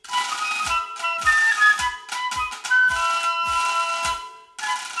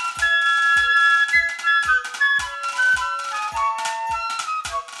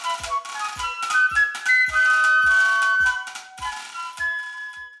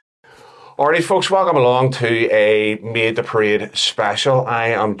Alright folks, welcome along to a Made the Parade special. I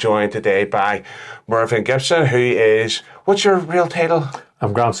am joined today by Mervyn Gibson, who is, what's your real title?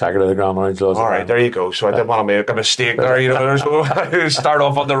 I'm Grand Secretary of the Grand Orange Laws. Alright, there you go. So I didn't want to make a mistake there, there's no start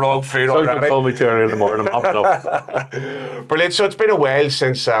off on the wrong foot Don't already. call me too early in the morning, I'm hopping up. Brilliant. So it's been a while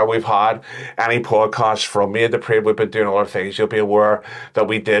since we've had any podcasts from Made the Parade. We've been doing other things. You'll be aware that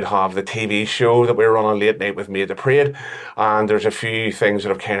we did have the TV show that we were running late night with Made the Parade, and there's a few things that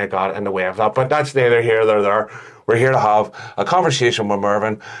have kind of got in the way of that, but that's neither here nor there. We're here to have a conversation with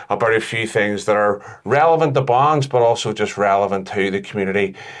Mervyn about a few things that are relevant to Bonds, but also just relevant to the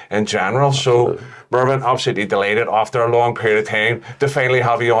community in general. Absolutely. So, Mervyn, absolutely delighted after a long period of time to finally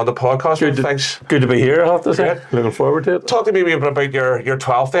have you on the podcast. Good to be here, I have to say. Great. Looking forward to it. Talk to me a bit about your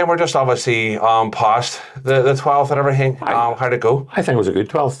 12th then. We're just obviously past the 12th and everything. How'd it go? I think it was a good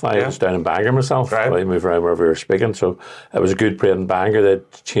 12th. I was down in Bangor myself. Right. I moved around wherever we were speaking, so it was a good parade in Bangor. They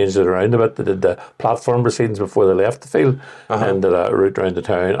changed it around a bit. They did the platform proceedings before they left the field and did a route around the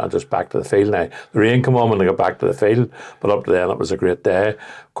town and just back to the field. Now, the rain came on when they got back to the field, but up to then it was a great day.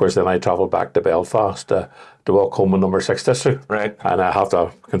 Of course, then I travelled back to Belfast to walk home in number 6 district. Right. And I have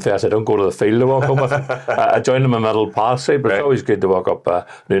to confess, I don't go to the field to walk home with. I joined them in Middle Pass side, but it's always good to walk up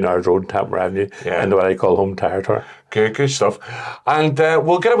Noonard Road, Temple Avenue, into what I call home territory. Good stuff. And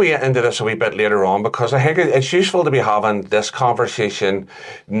we'll get into this a wee bit later on, because I think it's useful to be having this conversation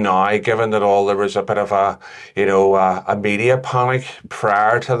now, given that there was a bit of a media panic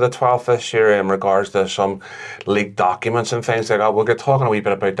prior to the 12th this year in regards to some leaked documents and things like that. We'll get talking a wee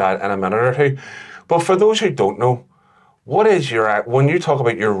bit about that in a minute or two. But for those who don't know, what is when you talk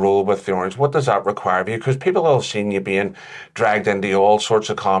about your role with the Orange, what does that require of you? Because people have seen you being dragged into all sorts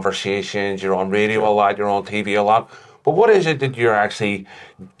of conversations. You're on radio a lot, you're on TV a lot. But what is it that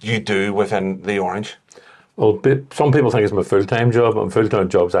you do within the Orange? Well, some people think it's my full-time job. My full-time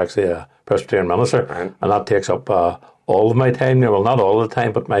job is actually a Presbyterian minister, and that takes up all of my time. Well, not all the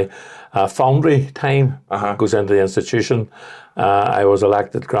time, but my foundry time goes into the institution. I was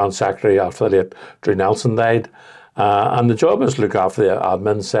elected Grand Secretary after the late Drew Nelson died. And the job is to look after the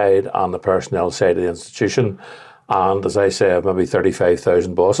admin side and the personnel side of the institution. And as I say, I have maybe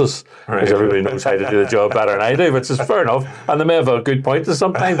 35,000 bosses, because everybody knows how to do the job better than I do, which is fair enough. And they may have a good point to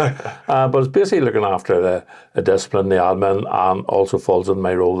sometimes. But it's basically looking after the discipline, the admin, and also falls in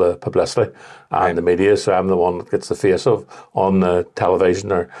my role, the publicity and the media. So I'm the one that gets the face of on the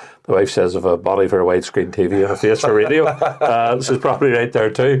television, or the wife says of a body for a widescreen TV and a face for radio. This is probably right there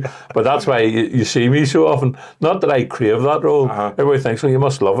too. But that's why you see me so often. Not that I crave that role. Everybody thinks, well, you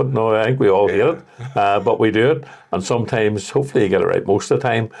must love it. No, I think we all hate it. But we do it. And sometimes, hopefully you get it right most of the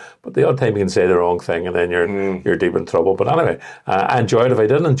time. But the odd time you can say the wrong thing and then you're deep in trouble. But anyway, I enjoy it. If I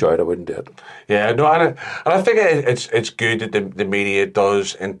didn't enjoy it, I wouldn't do it. Yeah, no, and I think it's good that the media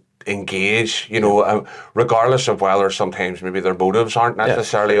does engage, regardless of whether sometimes maybe their motives aren't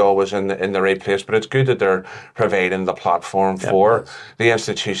necessarily always in the right place, but it's good that they're providing the platform for the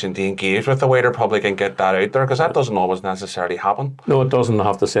institution to engage with the wider public and get that out there, because that doesn't always necessarily happen. No, it doesn't,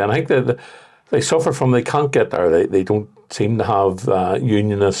 have to say. And I think they suffer from, they can't get there. They don't seem to have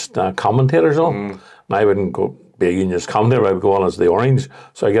unionist commentators on. And I wouldn't be a unionist commentator, I would go on as the Orange.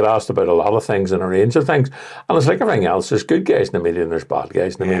 So I get asked about a lot of things and a range of things. And it's like everything else. There's good guys in the media and there's bad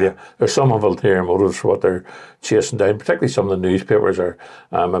guys in the media. There's some have ulterior motives for what they're chasing down. Particularly some of the newspapers are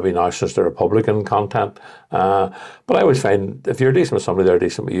maybe nationalist or Republican content. But I always find if you're decent with somebody, they're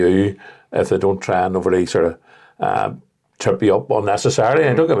decent with you. If they don't try and overly sort of trip you up unnecessarily.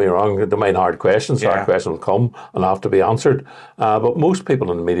 And don't get me wrong, they mind hard questions. Hard questions will come and have to be answered. But most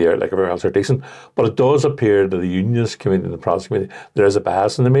people in the media, like everyone else, are decent. But it does appear to the unionist community and the Protestant community, there is a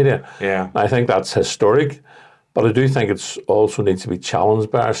bias in the media. Yeah. I think that's historic. But I do think it also needs to be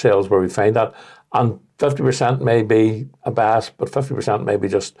challenged by ourselves where we find that. And 50% may be a bias, but 50% may be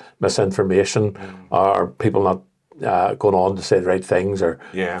just misinformation or people not going on to say the right things, or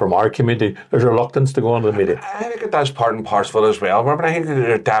from our community, there's a reluctance to go on to the media. I think that's part and parcel as well. But I think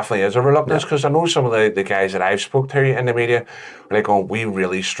there definitely is a reluctance, because I know some of the guys that I've spoke to in the media are like, we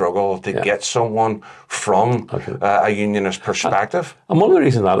really struggle to get someone from a unionist perspective. And one of the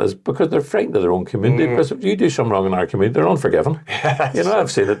reasons that is because they're frightened of their own community, because if you do something wrong in our community, they're unforgiven. Yes.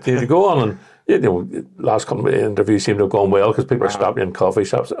 I've seen it. You go on and last couple of interviews seem to have gone well because people are stopping in coffee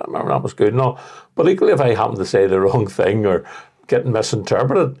shops. I remember that was good and all. But equally, if I happen to say the wrong thing or getting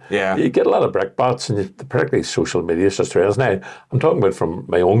misinterpreted, you get a lot of brickbats, and particularly social media is just trails. Now, I'm talking about from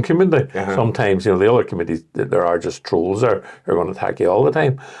my own community. Sometimes, the other communities, there are just trolls there who are going to attack you all the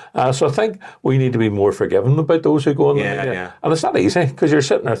time. So I think we need to be more forgiving about those who go on the media. And it's not easy, because you're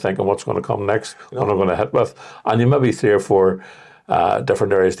sitting there thinking, what's going to come next, what I'm going to hit with. And you maybe 3 or 4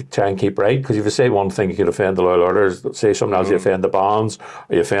 different areas to try and keep right. Because if you say one thing, you could offend the loyal orders. Say something else, you offend the bonds,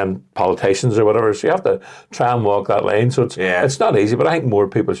 or you offend politicians or whatever. So you have to try and walk that line. So it's not easy, but I think more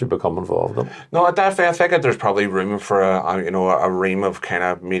people should become involved in it. No, definitely. I think that there's probably room for a ream of kind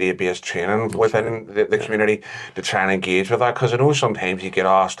of media-based training within the community to try and engage with that. Because I know sometimes you get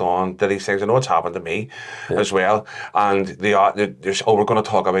asked on to these things. I know it's happened to me as well. And there's we're going to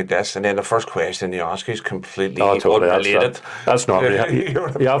talk about this, and then the first question they ask is completely unrelated. That's not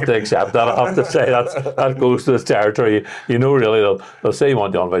you have to accept that. I have to say that goes to this territory. You know, really, they'll say you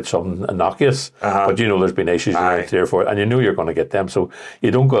want to on about something innocuous, but you know there's been issues in the 3 or 4, and you know you're going to get them. So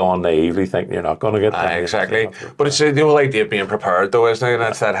you don't go on naively thinking you're not going to get them. Exactly. But it's the whole idea of being prepared, though, isn't it? And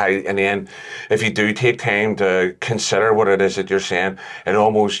that's that how, in the end, if you do take time to consider what it is that you're saying, it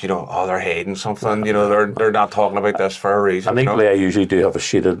almost, they're hiding something. They're not talking about this for a reason. And equally, I usually do have a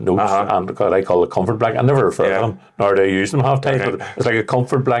sheet of notes, and what I call a comfort blanket. I never refer to them, nor do I use them half time, but it's like a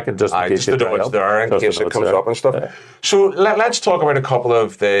comfort blanket just in case to know it's there, in case it comes up and stuff. Yeah. So let's talk about a couple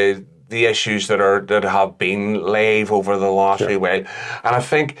of the issues that have been live over the last few while, and I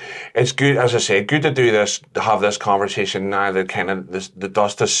think it's good, as I say, good to do this, to have this conversation now that kind of the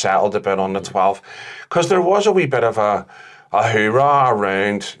dust has settled a bit on the 12th, because there was a wee bit of a hoorah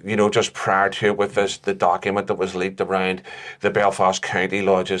around, just prior to it with the document that was leaked around the Belfast County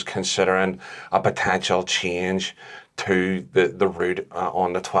lodges considering a potential change to the route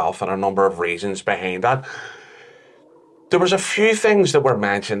on the 12th, and a number of reasons behind that. There was a few things that were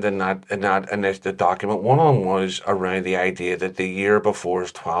mentioned in the document. One of them was around the idea that the year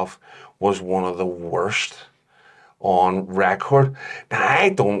before's 12th was one of the worst on record. Now, I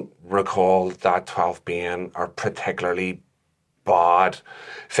don't recall that 12th being a particularly bad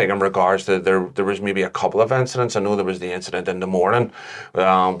thing in regards to there was maybe a couple of incidents. I know there was the incident in the morning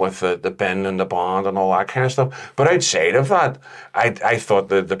with the bin and the bond and all that kind of stuff. But outside of that, I thought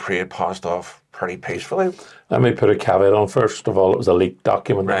the parade passed off pretty peacefully. Let me put a caveat on. First of all, it was a leaked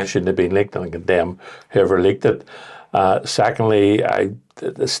document that shouldn't have been leaked, and I condemn whoever leaked it. Secondly,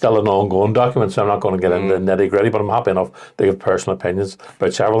 it's still an ongoing document, so I'm not going to get into the nitty-gritty, but I'm happy enough to give personal opinions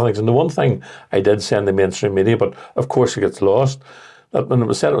about several things. And the one thing I did say in the mainstream media, but of course it gets lost, that when it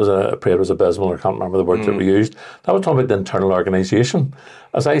was said it was a parade was abysmal, or I can't remember the words that were used, that was talking about the internal organisation.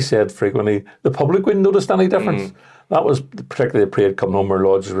 As I said frequently, the public wouldn't notice any difference. That was particularly the parade coming home where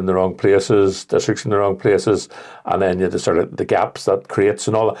lodges were in the wrong places, districts in the wrong places, and then you had the gaps that creates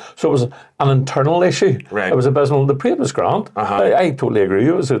and all that. So it was an internal issue. Right. It was abysmal. The parade was grand. I totally agree.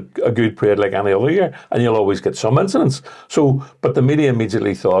 It was a good parade like any other year, and you'll always get some incidents. So, but the media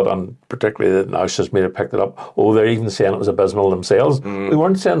immediately thought, and particularly the nationalist media picked it up, they're even saying it was abysmal themselves. We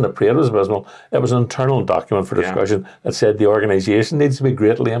weren't saying the parade was abysmal. It was an internal document for discussion that said the organisation needs to be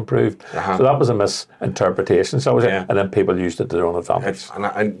greatly improved. So that was a misinterpretation. So and then people used it to their own advantage. And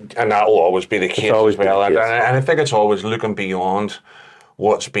that will always be the case as well. And I think it's always looking beyond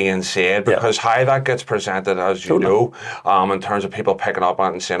what's being said, because how that gets presented, as you know, in terms of people picking up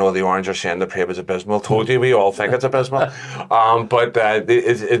on it and saying, the Orange are saying the parade was abysmal. Told you, we all think it's abysmal. But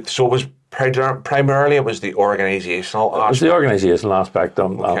so it was primarily it was the organisational aspect. It was the organisational aspect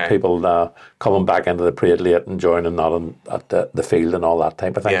of people coming back into the parade late and joining not at the field and all that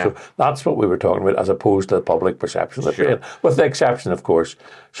type of thing. So that's what we were talking about, as opposed to the public perception of the parade. With the exception, of course,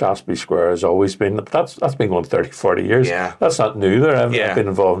 Shaftesbury Square has always been, but that's been going 30, 40 years. That's not new there. I've been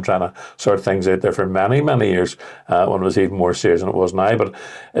involved in trying to sort things out there for many, many years, when it was even more serious than it was now. But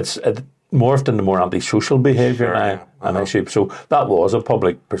it morphed into more antisocial behaviour now, an issue. So that was a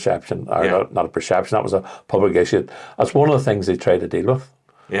public perception, or not a perception, that was a public issue. That's one of the things they try to deal with.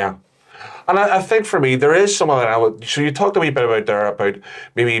 Yeah. And I think for me, there is some of that. So you talked a wee bit about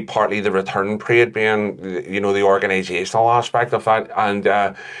maybe partly the return parade being, the organisational aspect of that. And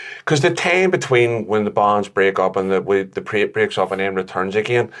because the time between when the bonds break up and the parade breaks up and then returns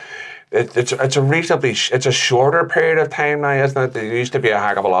again, it's a shorter period of time now, isn't it? It used to be a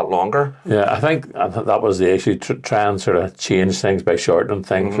heck of a lot longer. Yeah, I think that was the issue. Try and sort of change things by shortening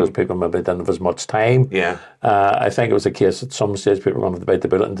things, because people maybe didn't have as much time. Yeah. I think it was the case at some stage people were going to bite the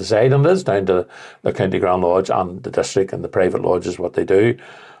bullet and decide, and it is down to the County Grand Lodge and the district and the private lodges what they do.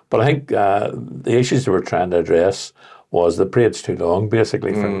 But I think the issues they were trying to address was the parade's too long,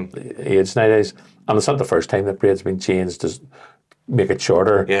 basically, for the age nowadays. And it's not the first time the parade's been changed to make it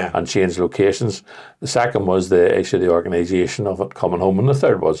shorter and change locations. The second was the issue of the organisation of it coming home, and the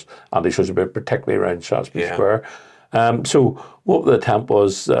third was anti-social behaviour, particularly around Shaftesbury Square. So what the attempt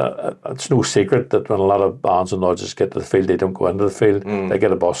was, it's no secret that when a lot of bands and lodges get to the field, they don't go into the field. They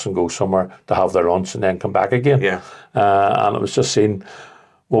get a bus and go somewhere to have their lunch and then come back again. And it was just seen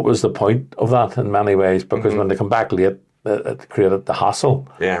what was the point of that in many ways, because when they come back late, it created the hassle.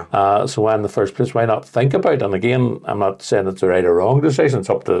 Yeah. So in the first place, why not think about? And again, I'm not saying it's a right or wrong decision. It's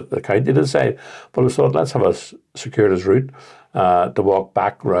up to the county to decide. But we thought, let's have a circuitous route to walk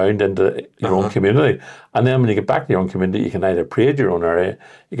back round into your own community. And then when you get back to your own community, you can either parade your own area,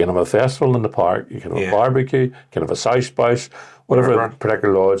 you can have a festival in the park, you can have a barbecue, you can have a souse spouse, whatever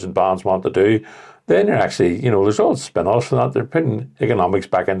particular lodge and bands want to do. Then you're actually, there's all spin-offs from that. They're putting economics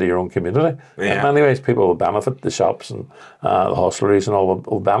back into your own community. Yeah. In many ways, people will benefit. The shops and the hostleries and all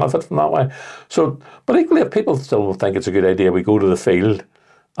will benefit from that way. So, but equally, if people still think it's a good idea, we go to the field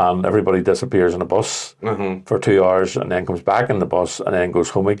and everybody disappears in a bus for 2 hours and then comes back in the bus and then goes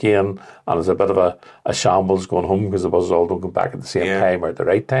home again, and there's a bit of a shambles going home because the buses all don't come back at the same time or at the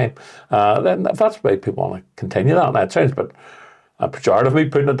right time. Then if that's why people want to continue that, and that sounds pejorative me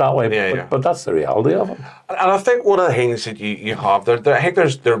putting it that way, but that's the reality of it. And I think one of the things that you have there, I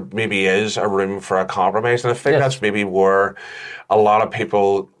think there maybe is a room for a compromise, and I think that's maybe where a lot of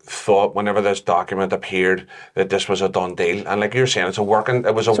people thought whenever this document appeared that this was a done deal. And like you're saying, it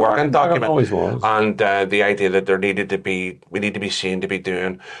was a working document. It always was. And the idea that we need to be seen to be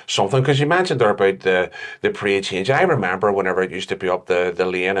doing something, because you mentioned there about the parade change. I remember whenever it used to be up the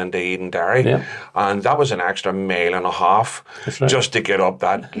lane into Eden Dairy, and that was an extra mile and a half just to get up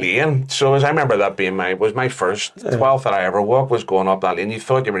that lane. So as I remember that being my first 12th that I ever walked was going up that lane. You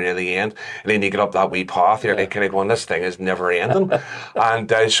thought you were near the end, and then you get up that wee path, you're like, kind of going, this thing is never ending.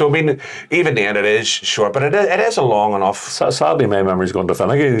 And so I mean, even then it is short, but it is a long enough. Sadly, my memory's going to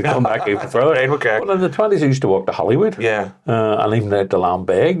finicky. Come back even further. Right, okay. Well, in the 20s, I used to walk to Hollywood. Yeah. And even out to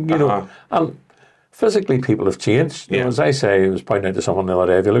Lambeg, and physically people have changed. As I say, I was pointing out to someone the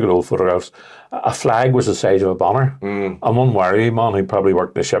other day, if you look at old photographs, a flag was the size of a banner. And one wary man who probably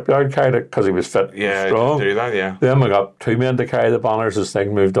worked in the shipyard carried it because he was fit and strong. Do that, Then we got two men to carry the banners as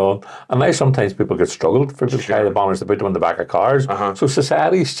things moved on. And now sometimes people get struggled for people to carry the banners, to put them in the back of cars. So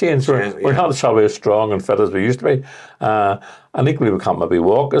society's changed. We're not probably as strong and fit as we used to be. And equally we can't maybe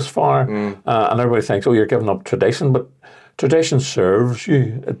walk as far. And everybody thinks, you're giving up tradition, but tradition serves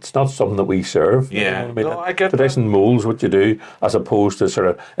you. It's not something that we serve. Yeah. You know what I mean? I get tradition molds what you do, as opposed to sort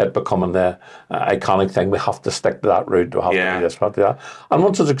of it becoming the iconic thing. We have to stick to that route. We have to do this, we have to do that. And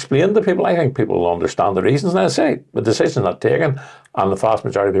once it's explained to people, I think people will understand the reasons. And I say, the decision's not taken, and the vast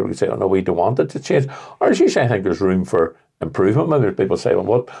majority of people can say, no, we don't want it to change. Or as you say, I think there's room for improvement. Maybe people say,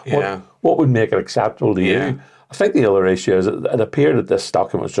 well, what would make it acceptable to you? I think the other issue is it appeared that this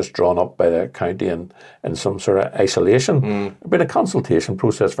document was just drawn up by the county in some sort of isolation. There's been a consultation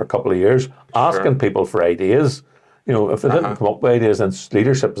process for a couple of years, asking people for ideas. If they didn't come up with ideas, then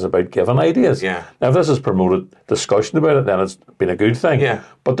leadership is about giving ideas. Now, if this has promoted discussion about it, then it's been a good thing.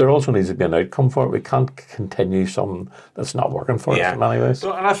 But there also needs to be an outcome for it. We can't continue something that's not working for us in many ways.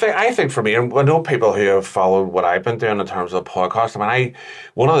 So, and I think for me, and I know people who have followed what I've been doing in terms of the podcast,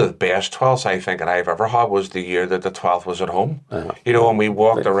 one of the best 12ths I think that I've ever had was the year that the 12th was at home. And we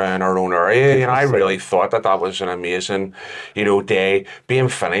walked around our own area, and I really thought that was an amazing, day, being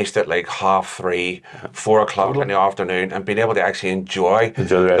finished at like 3:30, 4 o'clock in the afternoon, and being able to actually enjoy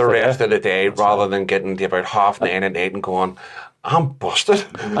the rest of the day rather than getting to about 9:30 at night and going, I'm busted.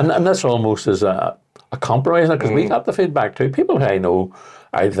 And this almost is a compromise, because we got the feedback too. People who I know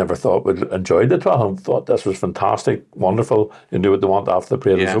I've never thought would enjoy the 12th and thought this was fantastic, wonderful, and do what they want after the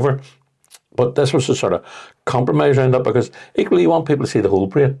parade is over. But this was a sort of compromise around that, because equally you want people to see the whole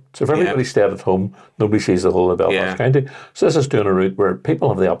parade. So if everybody stayed at home, nobody sees the whole of Belfast County. So this is doing a route where people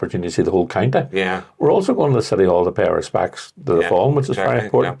have the opportunity to see the whole county. We're also going to the City Hall to pay our respects to the Fallen, which is very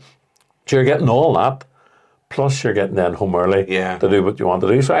important. So you're getting all that, plus you're getting then home early to do what you want to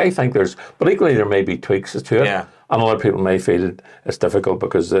do. So I think but equally there may be tweaks to it. And other people may feel it's difficult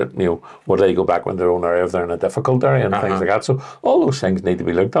because, would they go back in their own area if they're in a difficult area and things like that. So all those things need to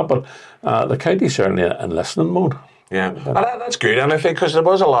be looked at. But the county's certainly in listening mode. And that's good. And I think because there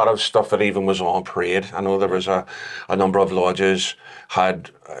was a lot of stuff that even was on parade. I know there was a number of lodges had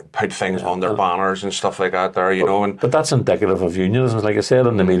put things on their banners and stuff like that there, But that's indicative of unionism. Like I said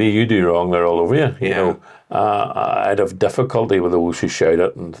in the media, you do wrong, they're all over you. I'd have difficulty with those who shout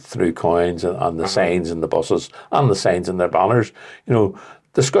it and threw coins and the signs in the buses and the signs in their banners.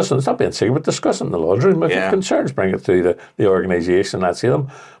 Discussing, it's not being secret, but discussing the lodge room. If you have concerns, bring it through the organisation, let's see them.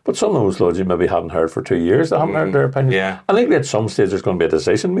 But some of those lodges maybe hadn't heard for 2 years, they haven't heard their opinion. I think at some stage there's going to be a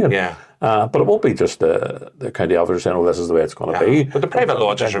decision made. But it won't be just the county officers saying, this is the way it's going to be. But the private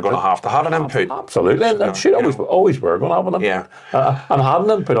lodges are going to have an input. Absolutely, and that should always were going to have an input. And had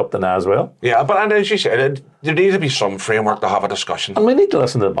an input up to now as well. But as you said, there needs to be some framework to have a discussion. And we need to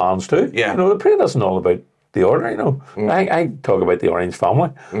listen to the bands too. The parade isn't all about the order, you know. I talk about the Orange family,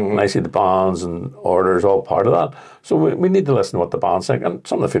 and I see the bands and orders all part of that. So we need to listen to what the bands think. And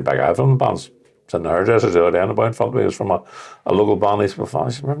some of the feedback I have from the bands, in the hairdressers the other day, and about in front of me was from a local band. He said, I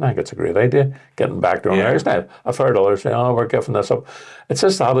think it's a great idea, getting back to our areas now. I've heard others say, we're giving this up. It's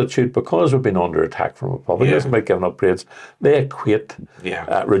this attitude, because we've been under attack from Republicans about giving up parades, they equate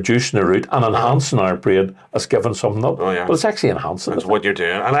reducing the route and enhancing our parade as giving something up. But it's actually enhancing That's what you're doing.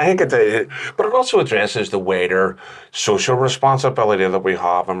 And I think but it also addresses the wider social responsibility that we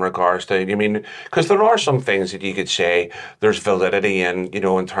have in regards to, I mean, because there are some things that you could say there's validity in, you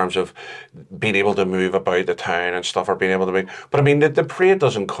know, in terms of being able to move about the town and stuff, or being able to move. But I mean, the parade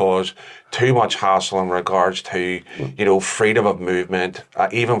doesn't cause too much hassle in regards to, you know, freedom of movement,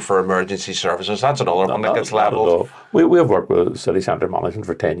 even for emergency services. That's another one that gets levelled. We have worked with city centre management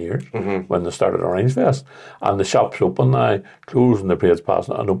for 10 years when they started Orange Fest, and the shop's open now, closing the parade's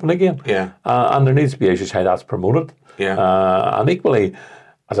passing and open again. And there needs to be issues how that's promoted. And equally,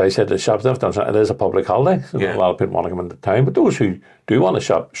 as I said, the shops have done, it is a public holiday, so a lot of people want to come into town, but those who do want to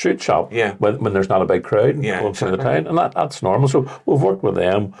shop should shop when there's not a big crowd going through the town, and that's normal. So we've worked with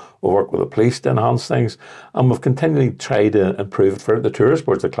them, we've worked with the police to enhance things, and we've continually tried to improve it for the tourist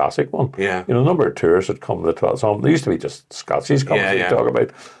board's the classic one. You know, a number of tourists that come to the 12th, so there used to be just Scotsies coming to talk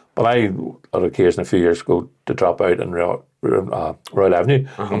about, but I had occasion a few years ago to drop out in Royal Avenue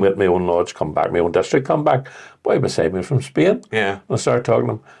and let my own lodge come back, my own district come back. Boy beside me from Spain. And I started talking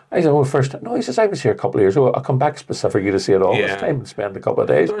to him. I said, he says, I was here a couple of years ago. I'll come back specifically to see it all this time and spend a couple of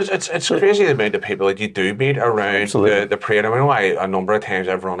days. It's crazy the amount of people that you do meet around the parade. I mean, a number of times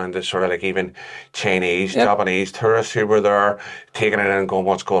I've run into sort of like even Chinese, Japanese tourists who were there taking it in and going,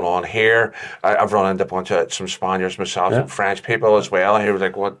 what's going on here? I've run into a bunch of some Spaniards myself, some French people as well, who were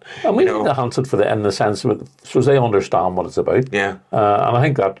like, what? And we need to enhance it in the sense of, so they understand what it's about. And I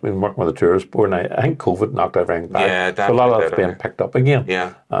think that, we've been working with the tourist board, and I think COVID knocked everything back. So a lot of that's being picked up again.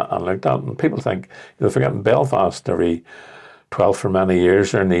 And like that. And people think, you know, forgetting Belfast, every 12th for many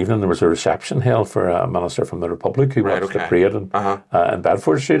years there in the evening, there was a reception held for a minister from the Republic who watched the parade in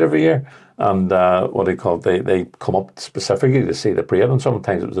Bedford Street every year. And what they call they come up specifically to see the parade, and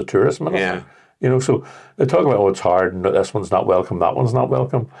sometimes it was a tourist minister. You know, so they talk about, it's hard, and this one's not welcome, that one's not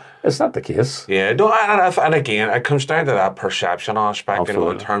welcome. It's not the case. And again, it comes down to that perception aspect, you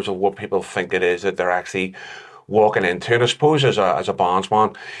know, in terms of what people think it is that they're actually walking into. And I suppose as a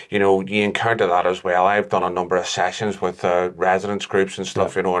bondsman, you know, you encounter that as well. I've done a number of sessions with residents groups and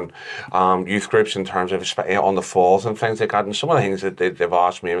stuff, you know, and youth groups in terms of on the falls and things like that. And some of the things that they've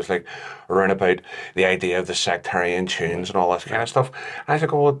asked me was like around about the idea of the sectarian tunes and all this kind of stuff. And I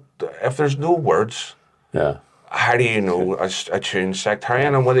think, well, if there's no words, how do you know a tune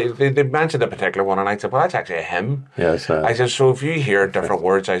sectarian? And when they mentioned a particular one, and I said, well, that's actually a hymn. I said, so if you hear different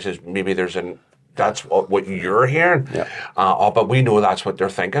words, I said, maybe there's that's what you're hearing. But we know that's what they're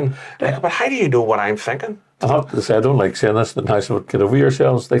thinking. But how do you know what I'm thinking? I have to say, I don't like saying this, but I said, get over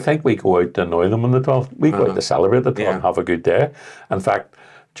yourselves. They think we go out to annoy them on the 12th. We go out to celebrate the 12th and have a good day. In fact,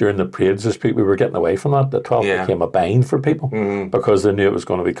 during the parades this week, we were getting away from that. The 12th became a bind for people because they knew it was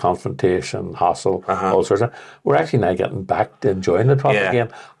going to be confrontation, hassle, all sorts of. We're actually now getting back to enjoying the 12th again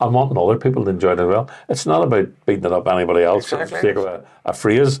and wanting other people to enjoy it as well. It's not about beating it up anybody else for the sake of a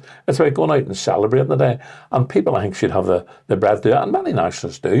phrase. It's about going out and celebrating the day. And people, I think, should have the breadth to do it. And many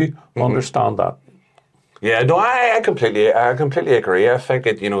nationalists do understand that. I completely agree. I think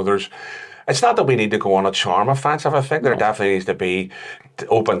it's not that we need to go on a charm offensive. I think there definitely needs to be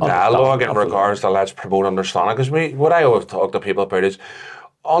open dialogue in regards to let's promote understanding. Because what I always talk to people about is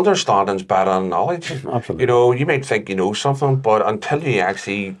understanding's better than knowledge. You know, you might think you know something, but until you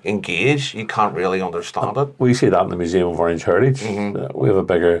actually engage, you can't really understand it. We see that in the Museum of Orange Heritage. We have a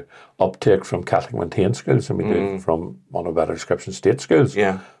bigger uptake from Catholic maintained schools than we do from, on a better description, state schools.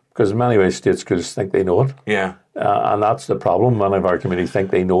 Because in many ways, state schools think they know it. And that's the problem. Many of our community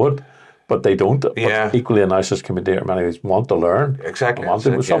think they know it, but they don't. But equally, a nationalist community in many ways want to learn. Some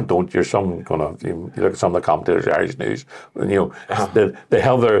don't. Some gonna. You look at some of the commentators, Irish News. You know, they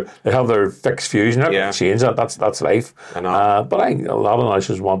have their fixed views. You're not going to change that. That's life. But I think a lot of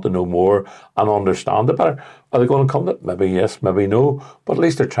nationalists want to know more and understand it better. Are they going to come to it? Maybe yes, maybe no. But at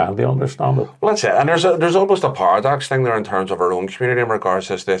least they're trying to understand it. Well, that's it. And there's almost a paradox thing there in terms of our own community in regards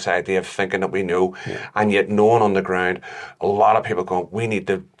to this idea of thinking that we know, and yet knowing on the ground, a lot of people going, we need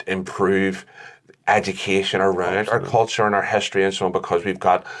to improve education around our culture and our history and so on, because we've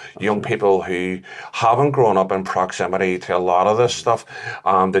got young people who haven't grown up in proximity to a lot of this stuff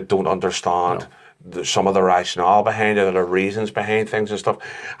that don't understand some of the rationale behind it, or the reasons behind things and stuff.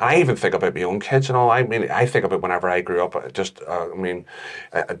 And I even think about my own kids and all. I mean, I think about whenever I grew up, at Templeman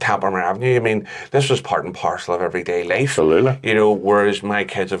Avenue. I mean, this was part and parcel of everyday life. Absolutely. You know, whereas my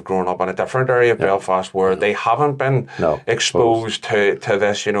kids have grown up in a different area of Belfast where they haven't been exposed to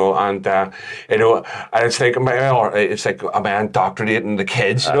this, you know, and you know, and it's like am I indoctrinating the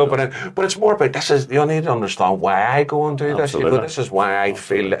kids, you know, but it's more about this is you need to understand why I go and do this. You know, this is why I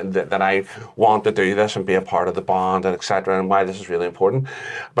feel that I want to do this and be a part of the bond and etc. and why this is really important.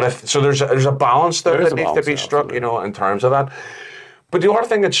 But so there's a balance there that needs to be struck, you know, in terms of that. But the other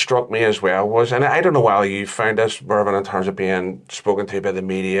thing that struck me as well was, and I don't know how you found this, Mervyn, in terms of being spoken to by the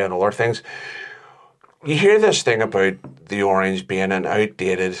media and other things. You hear this thing about the Orange being an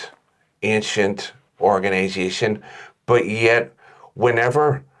outdated, ancient organisation, but yet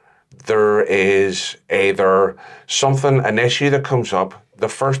whenever there is either an issue that comes up, the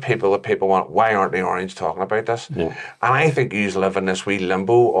first people want, why aren't the Orange talking about this? Yeah. And I think you live in this wee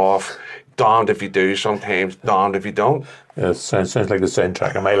limbo of damned if you do sometimes, damned if you don't. Yeah, it sounds like the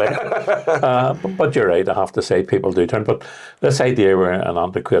soundtrack of my life. But you're right, I have to say people do turn. But this idea we're an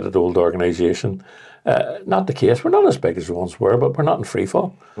antiquated old organisation, not the case. We're not as big as we once were, but we're not in free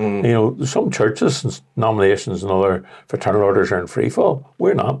fall. You know, some churches and denominations and other fraternal orders are in free fall.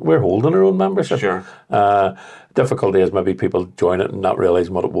 We're not. We're holding our own membership. Sure. Difficulty is maybe people join it and not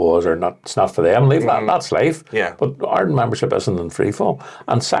realising what it was, or it's not for them. Leave that. That's life. Yeah. But our membership isn't in free fall.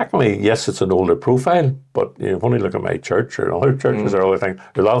 And secondly, yes, it's an older profile. But you know, if only look at my church or other churches or other things,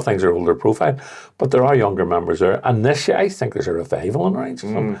 a lot of things are older profile. But there are younger members there. And this year, I think there's a revival in Orange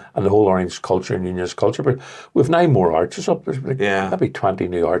and the whole Orange culture and Unionist culture. But we've now more arches up. There's maybe 20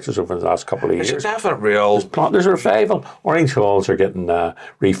 new arches over the last couple of years. It's definitely real. There's a revival. Orange halls are getting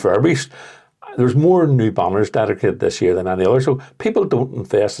refurbished. There's more new banners dedicated this year than any other. So people don't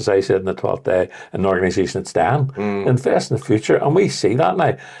invest, as I said, in the 12th day in an organisation that's down. Invest in the future. And we see that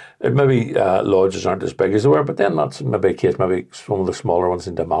now. Maybe lodges aren't as big as they were, but then that's maybe a case, maybe some of the smaller ones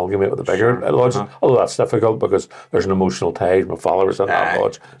need to amalgamate with the bigger lodges. Although that's difficult because there's an emotional tie with followers in that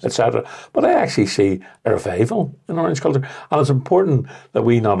lodge, etc. But I actually see a revival in Orange culture. And it's important that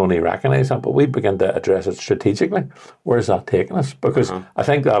we not only recognise that, but we begin to address it strategically. Where is that taking us? Because I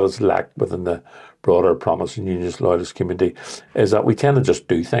think that is lacked within the broader Promise and Unionist loyalist community, is that we tend to just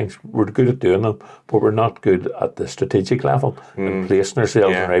do things. We're good at doing them, but we're not good at the strategic level and placing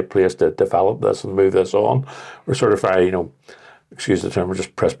ourselves in the right place to develop this and move this on. We're sort of very, excuse the term, we're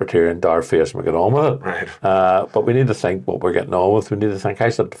just Presbyterian, dar face, and we get on with it. Right. But we need to think what we're getting on with. We need to think, how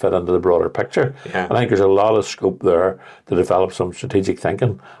does that fit into the broader picture? Yeah. I think there's a lot of scope there to develop some strategic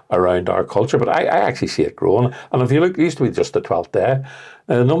thinking around our culture. But I actually see it growing. And if you look, it used to be just the 12th day.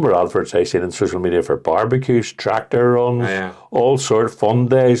 A number of adverts I see in social media for barbecues, tractor runs, all sorts of fun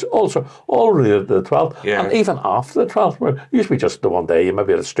days, all related to the 12th. Yeah. And even after the 12th, where it used to be just the one day, you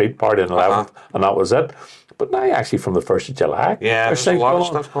maybe had a street party on the 11th, and that was it. But now actually from the 1st of July, there's a lot of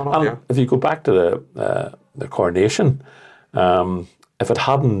stuff going on. And if you go back to the coronation, if it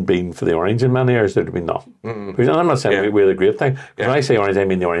hadn't been for the Orange in many years, there'd have been nothing. Because I'm not saying we're the great thing. When I say Orange, I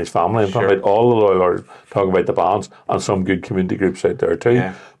mean the Orange family. I'm talking about all the loyal orders, talking about the bands and some good community groups out there too.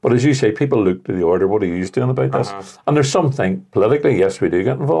 Yeah. But as you say, people look to the order, what are you doing about this? And there's something, politically, yes, we do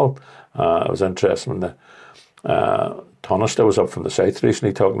get involved. It was interesting when the Tonista was up from the south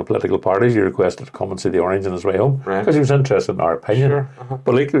recently talking to political parties. He requested to come and see the Orange on his way home because he was interested in our opinion.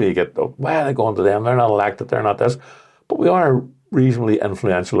 But equally you get, why are they going to them? They're not elected, they're not this. But we are a reasonably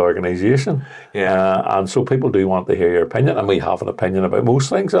influential organisation. And so people do want to hear your opinion, and we have an opinion about most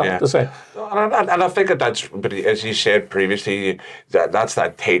things, I have to say. And I think that's, but as you said previously, that's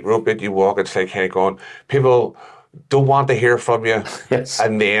that tightrope that you walk. It's like kind of going, people don't want to hear from you,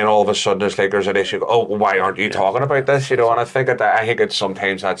 and then all of a sudden it's like there's an issue. Oh, why aren't you talking about this? And I think it's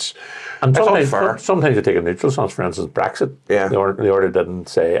sometimes that's unfair. Sometimes you take a neutral stance. For instance, Brexit. The order didn't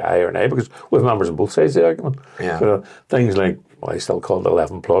say aye or nay because we have members on both sides of the argument. So things like, I still call it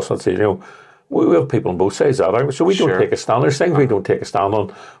 11 plus. Let's say, we have people on both sides of that argument, so we don't take a stand. There's things we don't take a stand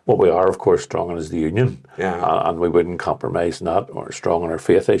on. What we are, of course, strong on is the union, and we wouldn't compromise on that. We're strong on our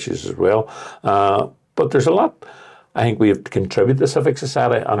faith issues as well. But there's a lot I think we have to contribute to civic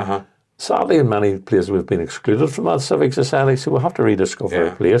society, and sadly in many places we've been excluded from that civic society, so we'll have to rediscover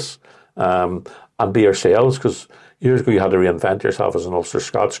our place. And and be ourselves, because years ago you had to reinvent yourself as an Ulster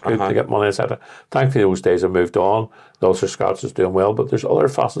Scots group to get money, etc. Thankfully those days have moved on. The Ulster Scots is doing well, but there's other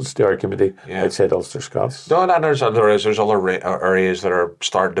facets to our community outside Ulster Scots. No, and there's other areas that are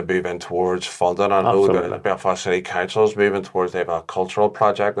starting to move in towards funding. I know the Belfast City Council is moving towards, they have a cultural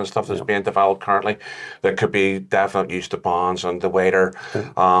project and stuff that's being developed currently that could be definite use to bonds and the wider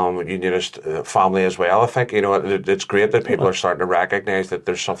unionist family as well. I think, it's great that people are starting to recognise that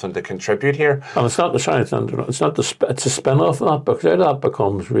there's something to contribute here. And it's not it's a spin-off of that, because out of that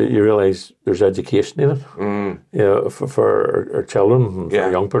becomes, you realise there's education in it. For our children, and for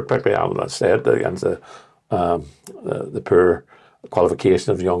young people, particularly, as I said, against the poor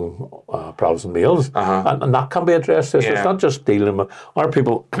qualification of young Protestant males, and that can be addressed. So it's not just dealing with our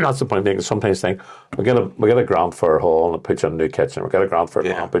people. That's the point. They sometimes think we get a grant for a hall and a pitch on a new kitchen. We get a grant for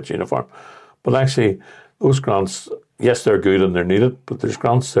a pitch uniform, but actually those grants, yes, they're good and they're needed, but there's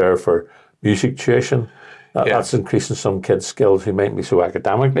grants there for music tuition. That's increasing some kids' skills who mightn't be so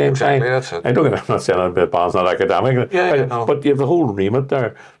academically inclined. That's it. I'm not saying a band's not academic, but you have the whole remit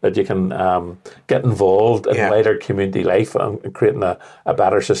there that you can get involved in wider community life and creating a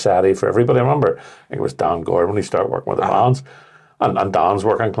better society for everybody. I remember, I think it was Dan Gordon when he started working with the bands, and Dan's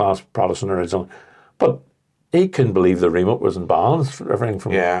working class Protestant originally, but he couldn't believe the remit was in bands, everything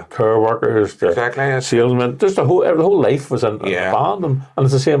from care workers to salesmen. Just the whole life was in a band, and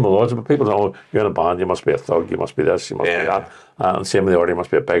it's the same with loads. But people know, you're in a band, you must be a thug, you must be this, you must be that. And same with the order, you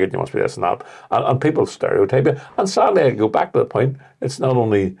must be a bigot, you must be this and that. And people stereotype you. And sadly, I go back to the point, it's not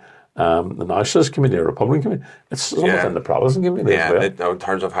only the nationalist community or Republican community, it's some within the Protestant community as well. In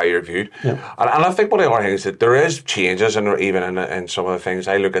terms of how you're viewed. And I think one of the other things is that there is changes even in some of the things.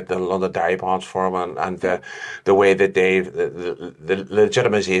 I look at the London Dairy Bonds Forum and the way that the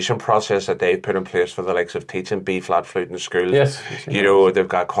legitimisation process that they've put in place for the likes of teaching B-flat flute in schools. They've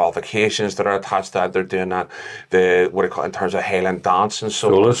got qualifications that are attached to that. They're doing that. In terms of Highland dance and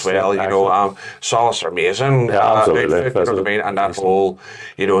so on as well. Solace are amazing. Absolutely. And that whole,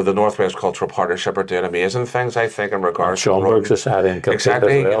 the Northwest Cultural Partnership are doing amazing things, I think, in regards to Schomburg Society in Kilkenny.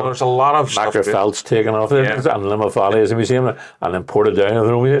 Exactly. There's a lot of stuff. Felt's taken off there, and Limerick Valley is a museum, and then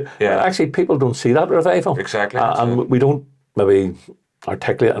Portadown. Actually, people don't see that revival. Exactly. And we don't maybe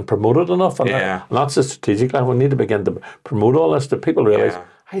articulate and promote it enough. And that's the strategic level. We need to begin to promote all this, that people realise,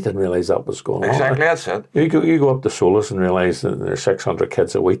 I didn't realise that was going on. Exactly, that's it. You go up to Solus and realise that there's 600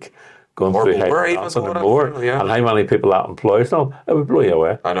 kids a week going through and how many people that employs now, it would blow you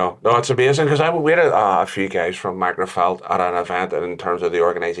away. I know. No, it's amazing, because we had a few guys from Magnafelt at an event, and in terms of the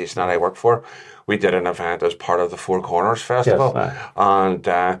organisation that I work for, we did an event as part of the Four Corners Festival, and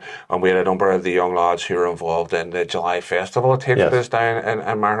we had a number of the young lads who were involved in the July Festival that takes place down in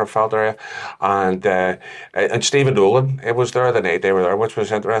Magnafelt area, and Stephen Nolan, it was there the night they were there, which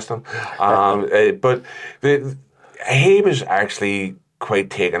was interesting. But he was actually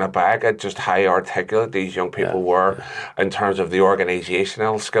quite taken aback at just how articulate these young people were in terms of the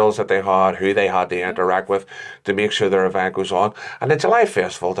organisational skills that they had, who they had to interact with to make sure their event goes on. And the July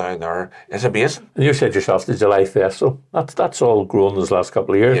Festival down there is amazing. And you said yourself, the July Festival, that's all grown these last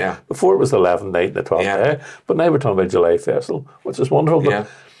couple of years. Before it was the 11th night and the 12th day, but now we're talking about July Festival, which is wonderful. But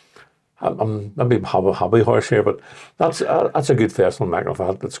I'm maybe a hobby horse here, but that's a good festival in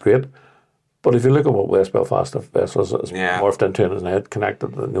Magnafelt. That's great. But if you look at what West Belfast Festival has morphed into and is now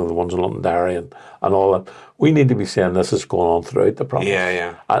connected, the ones in London Dairy and all that, we need to be saying this is going on throughout the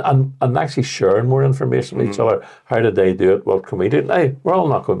province. And actually sharing more information with each other. How did they do it? What can we do? Now, we're all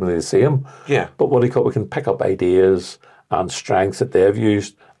not going to be the same. But we can pick up ideas and strengths that they've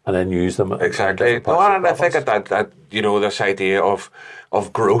used and then use them. Exactly. And I think that this idea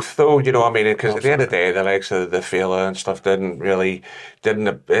of growth, though, because at the end of the day, the likes of the Fela and stuff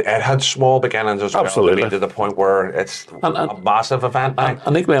it had small beginnings as well. Absolutely. To the point where it's a massive event now.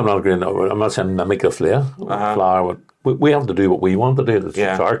 And equally, I'm not agreeing. I'm not saying mimic the flower. We have to do what we want to do. It's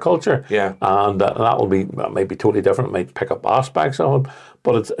our culture. And that will be maybe totally different. It might pick up aspects of it,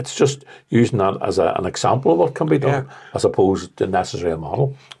 but it's just using that as an example of what can be done, as opposed to necessarily a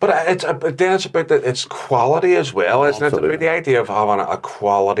model. But then it's about its quality as well, isn't it? It's about the idea of having a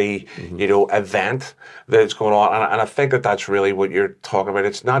quality, event that's going on, and I think that's really what you're talking about.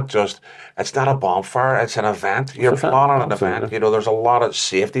 It's not a bonfire; it's an event. You're planning an event. There's a lot of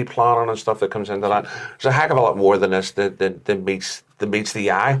safety planning and stuff that comes into that. There's a heck of a lot more than this that meets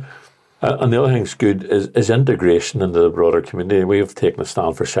the eye. And the other thing's good is integration into the broader community. We have taken a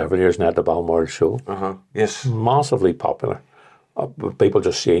stand for several years now at the Balmoral show. Yes. Massively popular. with people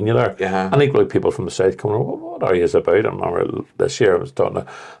just seeing you there. Yeah. And equally people from the south coming, well, what are you about? I remember this year I was talking to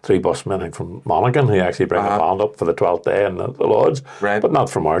 3 busmen from Monaghan who actually bring a band up for the 12th day in the lodge, Right. but not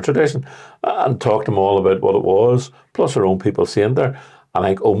from our tradition, and talk to them all about what it was, plus our own people seeing there. And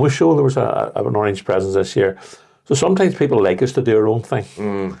like almost show there was an orange presence this year. So sometimes people like us to do our own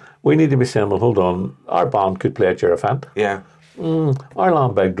thing. We need to be saying, well, hold on, our band could play at your event. Yeah. Our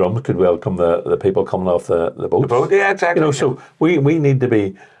land big drums could welcome the people coming off the boat. The boat, yeah, exactly. So we need to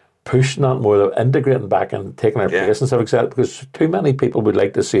be pushing that more, integrating back and taking our place and stuff like that, because too many people would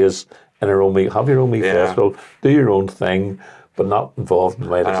like to see us in our own have your own festival, do your own thing, but not involved in the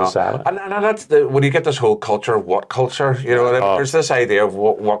way of society. And that's when you get this whole culture, what culture? There's this idea of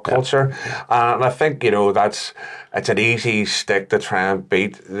what culture, and I think it's an easy stick to try and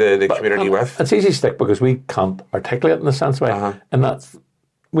beat the community with. It's easy stick because we can't articulate in the sense way, and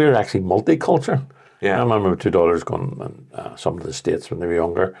we're actually multicultural. Yeah. I remember my 2 daughters going some of the States when they were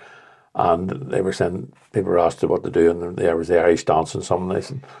younger, and they were saying, people were asked what to do, and there was the Irish dance and something. They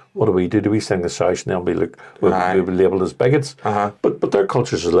said, what do we do? Do we sing the South? And we'll be labelled as bigots. But their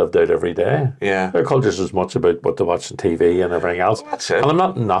cultures are lived out every day. Yeah. Their cultures is much about what they watch on TV and everything else. That's it. And I'm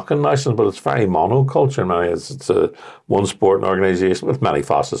not knocking nationals, but it's very monoculture. It's a one sport and organisation with many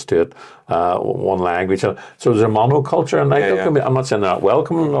facets to it, one language. So there's a monoculture, and I'm not saying they're not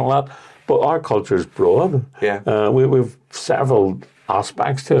welcome and all that, but our culture is broad. Yeah. We've several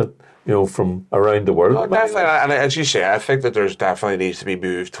aspects to it, from around the world. No, definitely, and as you say, I think that there's definitely needs to be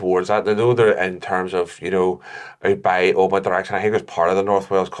moved towards that. I know there in terms of, out by Oma direction, I think as part of the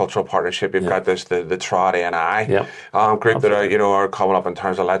North Wales Cultural Partnership, you've got this, the Trod NI group that are coming up in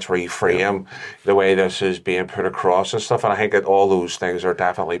terms of let's reframe the way this is being put across and stuff, and I think that all those things are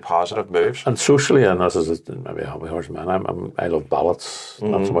definitely positive moves. And socially, and this is maybe a hobby horse man, I love ballads,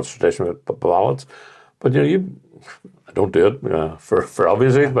 not so much tradition, but ballads. But I don't do it for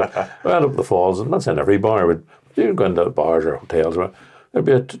obvious reasons, but we're out up the falls, and that's in every bar. But you go into bars or hotels where there'd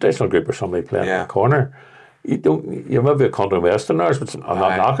be a traditional group or somebody playing in the corner. You might be a country westerners, which I'm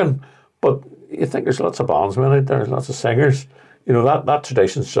not knocking, but you think there's lots of bandsmen out there, there's lots of singers. That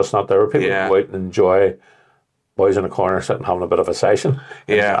tradition's just not there. People go out and enjoy boys in a corner sitting having a bit of a session.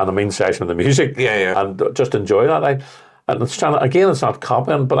 And I mean session with the music. And just enjoy that. And it's not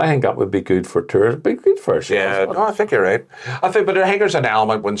copying, but I think that would be good for tours, be good for us. Yeah, no, I think you're right. But I think there's an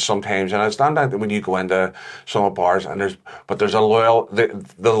element when sometimes, and it's not that when you go into some bars and there's a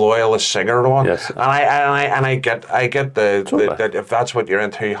the loyalist singer on, and I get that if that's what you're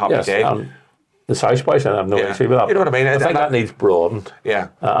into, happy day. The South Boys, I have no issue with that. You know what I mean? I think that needs broadened. Yeah,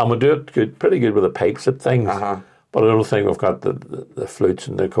 and we do it pretty good with the pipes at things. But I don't think we've got the flutes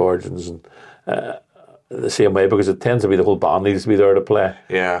and the accordions and. The same way, because it tends to be the whole band needs to be there to play.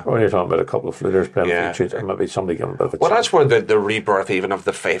 Yeah. Or you're talking about a couple of fluters playing a few tunes, and maybe somebody giving a bit of a Well, that's where the rebirth even of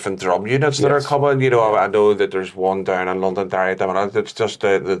the Faith and Drum units that are coming. I know that there's one down in Londonderry at the minute. It's just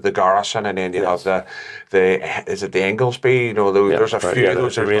the Garrison, and then you have the is it the Inglesby? There's a few of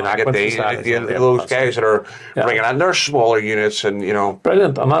those. Those guys that are bringing in their smaller units, and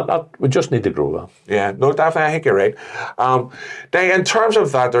brilliant. And that we just need to grow that. Yeah, no, definitely. I think you're right. Now, in terms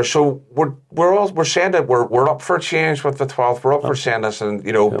of that, we're saying that we're up for change with the 12th. We're up for saying this, and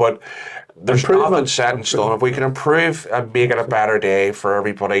but there's nothing set in stone. If we can improve and make it a better day for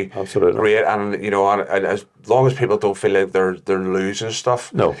everybody, absolutely great. And and as long as people don't feel like they're losing stuff,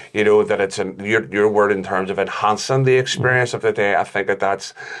 that it's your word in terms of enhancing the experience of the day. I think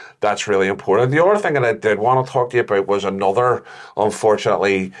that's really important. The other thing that I did want to talk to you about was another,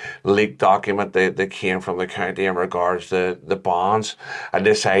 unfortunately, leaked document that came from the county in regards to the bonds and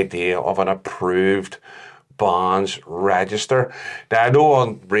this idea of an approved bonds register. Now, I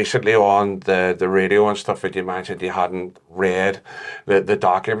know recently on the radio and stuff that you mentioned you hadn't read the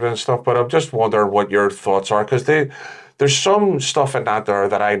document and stuff, but I'm just wondering what your thoughts are, because there's some stuff in that there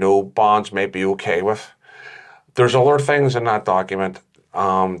that I know bonds may be okay with. There's other things in that document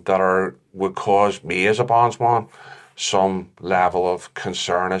that would cause me as a bondsman some level of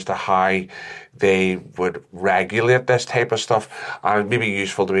concern as to how they would regulate this type of stuff. And it may be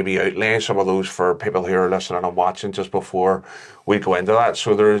useful to maybe outline some of those for people who are listening and watching just before we go into that.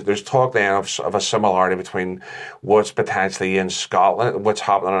 So there's talk then of a similarity between what's potentially in Scotland, what's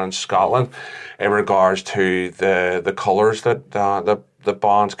happening in Scotland in regards to the colours that the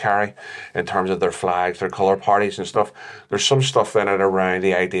bonds carry in terms of their flags, their colour parties and stuff. There's some stuff in it around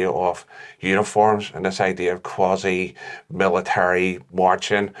the idea of uniforms and this idea of quasi-military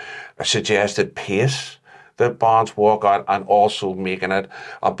marching, a suggested pace that bonds walk on, and also making it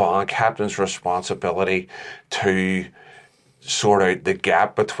a bond captain's responsibility to sort out the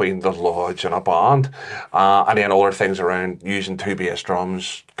gap between the lodge and a band, and then other things around using two bass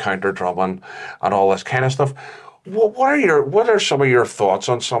drums, counter drumming, and all this kind of stuff. What are some of your thoughts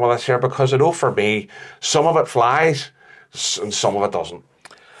on some of this here? Because I know for me, some of it flies and some of it doesn't.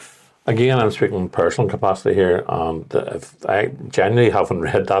 Again, I'm speaking in personal capacity here, and if I genuinely haven't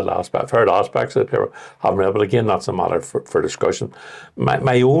read that aspect. I've heard aspects of it, people haven't read, but again, that's a matter for discussion.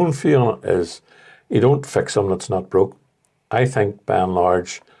 My own view on it is, you don't fix something that's not broke. I think, by and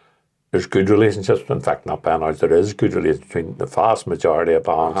large, there's good relationships. In fact, not by and large, there is good relationship between the vast majority of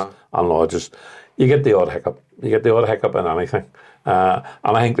bands and lodges. You get the odd hiccup. You get the odd hiccup in anything. And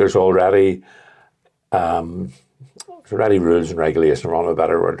I think there's already rules and regulations, for want of a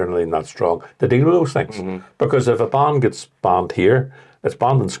better word, they're really not strong to deal with those things. Mm-hmm. Because if a band gets banned here, it's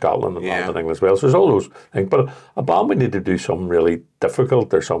banned in Scotland and banned in England as well. So there's all those things. But a band would need to do something really difficult.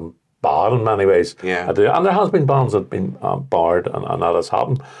 There's some bad in many ways. Yeah. And there has been bands that have been barred and that has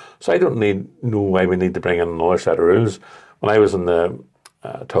happened. So I don't know why we need to bring in another set of rules. When I was in the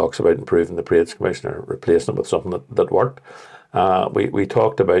talks about improving the Parades Commission or replacing it with something that worked, we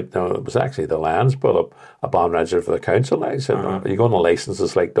talked about, it was actually the Lions brought up a band register for the council. I said, are you going to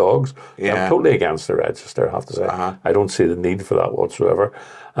licenses like dogs? Yeah. I'm totally against the register, I have to say. I don't see the need for that whatsoever.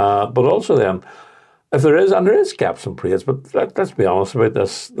 But also then, if there is gaps in parades, but let's be honest about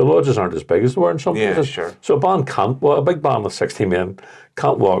this, the lodges aren't as big as they were in some places. Sure. So a big band with 60 men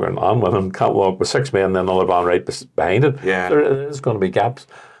can't walk, and women can't walk with 6 men and then another band right behind it. Yeah. There is going to be gaps.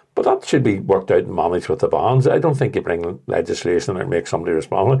 But that should be worked out and managed with the bands. I don't think you bring legislation that makes somebody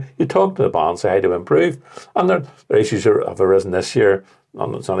responsible. You talk to the bands, say how to improve. And there issues have arisen this year,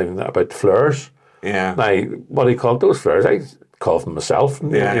 and it's not even about flares. Yeah. Now, what do you call those flares? I call them myself.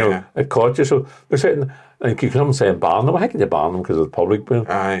 And, it caught you. So they're saying, and you come and say ban them. How can you ban them because of the public?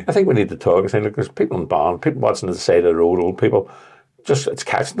 I think we need to talk and say, look, there's people in band, people watching the side of the road, old people. Just, it's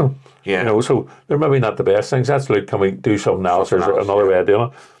catching them. Yeah. So they're maybe not the best things. That's like, can we do something else? Or is there another way of doing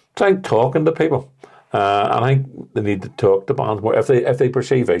it? Try talking to people. And I think they need to talk to bands more if they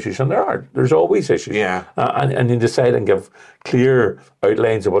perceive issues, and there's always issues. Yeah. And you decide and give clear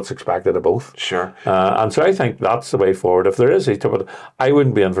outlines of what's expected of both. Sure. And so I think that's the way forward. If there is issue, but I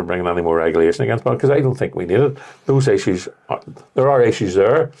wouldn't be in for bringing any more regulation against bands because I don't think we need it. Those issues, there are issues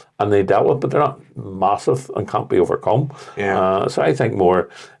there, and they dealt with, but they're not massive and can't be overcome. Yeah. So I think more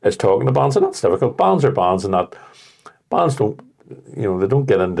is talking to bands, and that's difficult. Bands are bands, and that bands don't. They don't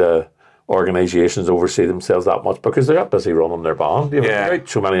get into organisations oversee themselves that much because they're not busy running their band. You're out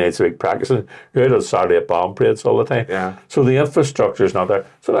so many nights a week practicing. You're out on Saturday at band parades all the time. Yeah. So the infrastructure is not there.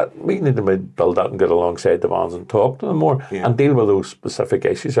 So that we need to build that and get alongside the bands and talk to them more and deal with those specific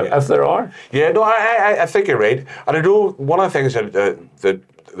issues if there are. Yeah, no, I think you're right. And I know one of the things that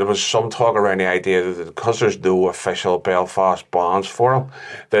there was some talk around the idea that because there's no official Belfast bands forum,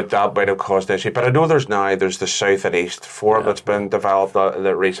 that might have caused an issue. But I know there's the South and East forum that's been developed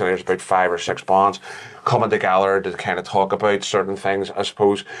that recently. There's about 5 or 6 bands coming together to kind of talk about certain things, I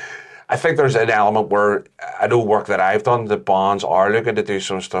suppose. I think there's an element where I know work that I've done, the bands are looking to do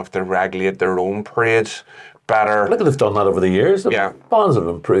some stuff to regulate their own parades better. Look, they've done that over the years. Bands have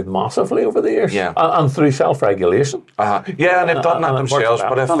improved massively over the years. Yeah. And through self-regulation. Yeah, and they've done that themselves.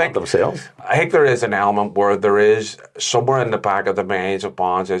 But I think there is an element where there is, somewhere in the back of the minds of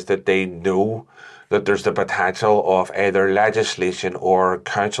bands, is that they know that there's the potential of either legislation or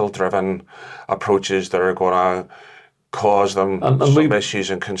council-driven approaches that are going to cause them some issues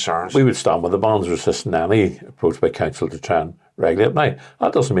and concerns. We would stand with the bands resisting any approach by council to try and regulate. Now,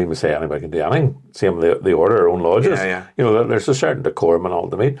 that doesn't mean we say anybody can do anything. Same with the order, our own lodges. There's a certain decorum and all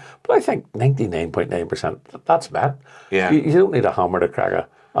to meet. But I think 99.9%, that's met. Yeah. You don't need a hammer to crack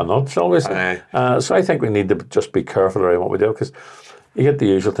a nut, shall we say. So I think we need to just be careful around what we do, because you get the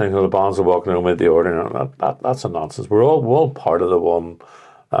usual thing, the bands are walking around with the order, and that's a nonsense. We're all part of the one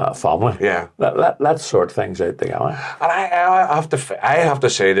family. Yeah. Let's sort things out together. And I have to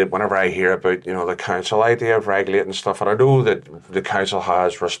say that whenever I hear about the council idea of regulating stuff, and I know that the council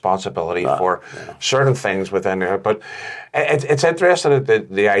has responsibility for certain things within there, but it's interesting that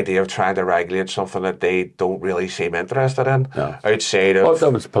the idea of trying to regulate something that they don't really seem interested in outside of. Well,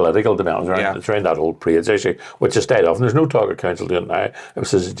 that was political demands, right? It's around that whole parades issue, which is died off. And there's no talk of council doing it now. It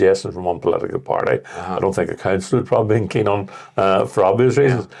was a suggestion from one political party. I don't think a council would probably be keen on for obvious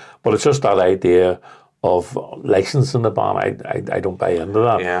reasons. But it's just that idea of licensing the band. I don't buy into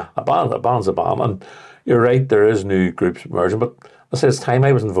that. Yeah. A band's a band. And you're right, there is new groups emerging. But I say it's time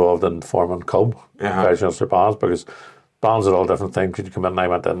I was involved in forming CUB, professional bands, because bands are all different things. You come in and I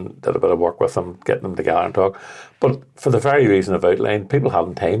went in, did a bit of work with them, getting them together and talk. But for the very reason I've outlined, people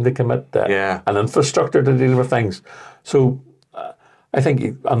hadn't time to commit an infrastructure to deal with things. So I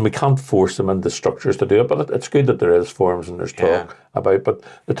think, and we can't force them into structures to do it, but it's good that there is forums and there's talk about. But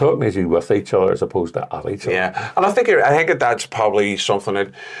the talk needs to be with each other as opposed to at each other. Yeah, and I think that that's probably something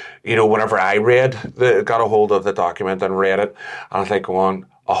that, whenever I got a hold of the document and read it, and I think, I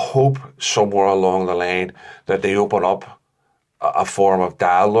hope somewhere along the line that they open up a form of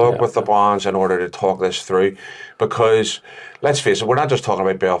dialogue with the bonds in order to talk this through, because let's face it, we're not just talking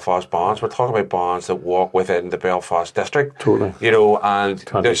about Belfast bonds, we're talking about bonds that walk within the Belfast district. Totally. And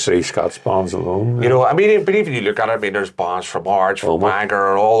 23 Scots bonds alone. But even you look at it, there's bonds from Arch, from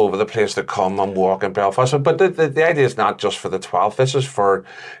Bangor, all over the place that come and walk in Belfast. But the idea is not just for the 12th.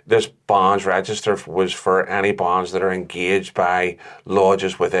 This bonds register was for any bonds that are engaged by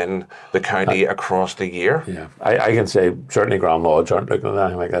lodges within the county across the year. Yeah, I can say certainly Grand Lodge aren't looking at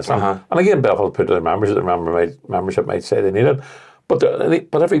anything like this. And again, Belfast put their members, membership might say they need it, but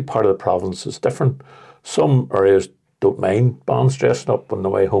every part of the province is different. Some areas don't mind bonds dressing up on the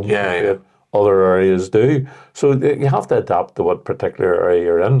way home. Other areas do. So you have to adapt to what particular area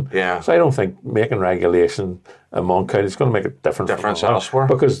you're in. Yeah. So I don't think making regulation in one county is going to make a difference elsewhere,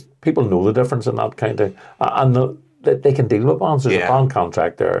 because people know the difference in that county, and they can deal with bonds. There's a bond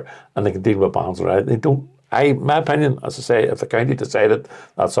contract there, and they can deal with bonds. Right? They don't. My opinion, as I say, if the county decided,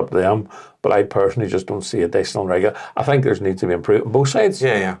 that's up to them. But I personally just don't see additional regulation. I think there needs to be improvement on both sides.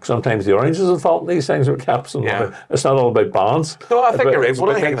 Sometimes the Orange is at fault in these things with caps and it's not all about bonds. No, I think you're right. One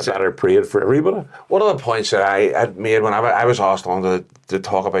of the things that better parade for everybody. One of the points that I had made when I was asked on to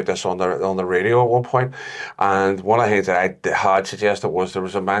talk about this on the radio at one point, and one of the things that I had suggested was there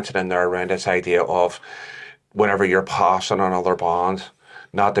was a mention in there around this idea of whenever you're passing another bond,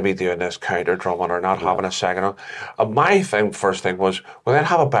 not to be doing this counter drumming or not having a second. My first thing was, well, then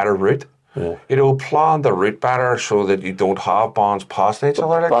have a better route. Plan the route better so that you don't have bonds passing each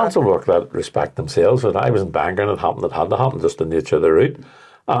other. Bonds will work that respect themselves. When I was in Bangor and it had to happen, just the nature of the route.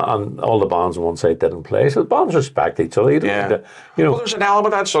 And all the bonds on one side didn't play. So the bonds respect each other. Well, there's an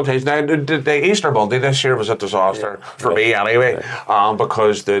element of that sometimes. Now, the Easter Monday this year was a disaster for me anyway,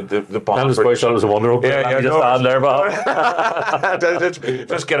 because the bonds were... That was a wonder. Just stand there, Bob.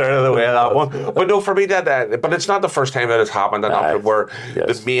 just get out of the way of that one. But no, for me, but it's not the first time that it's happened where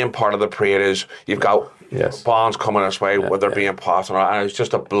the main part of the parade is you've got bonds coming this way where they're being passed on, and it's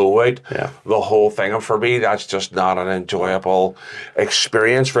just a blowout, the whole thing. And for me, that's just not an enjoyable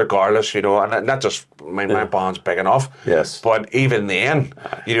experience, regardless, and not just my bond's big enough. But even then,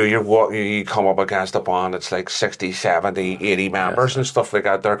 you come up against a bond that's like 60, 70, 80 members and stuff like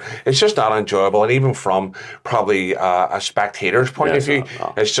that there. It's just not enjoyable. And even from probably a spectator's point of view,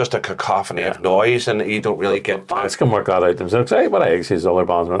 it's just a cacophony of noise, and you don't really get... Bonds can work that out themselves. What I see is other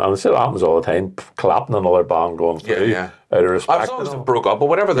bonds, and it still happens all the time, clapping another bond going through. Out of respect. As long as they broke up, but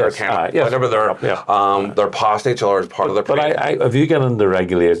whatever they're whatever they're passing each other as part of the... But if you get into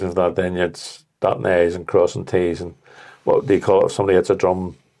regulations of that, then it's dotting I's and crossing T's, and what do you call it if somebody hits a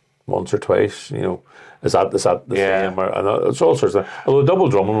drum once or twice, is that the same? And it's all sorts of... Although double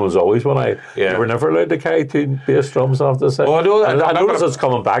drumming was always when they were never allowed to carry two bass drums, I have to say. Well, I noticed it's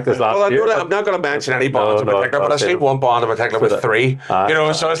coming back this last year. I'm not going to mention any bonds in particular, but I've seen one bond in particular with three. So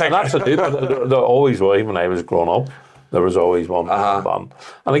it's like... And that's there always was, when I was growing up. There was always one band.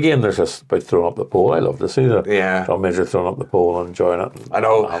 And again, there's this about throwing up the pole. I love to see the drum major throwing up the pole and enjoying it. I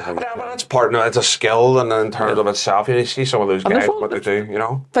know. But that's part of it. It's a skill, and in terms of itself, you see some of those guys, what they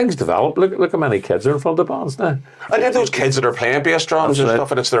do, Things develop. Look how many kids are in front of the bands now. And then those kids that are playing bass drums and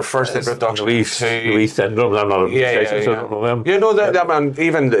stuff, and it's their first introduction to... Louis syndrome, I'm not a musician, so I don't know them.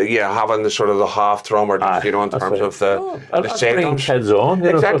 Even having the sort of the half drum, or in terms of the bringing kids on.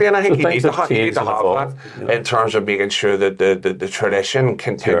 Exactly, and I think you need to have that in terms of making sure that the tradition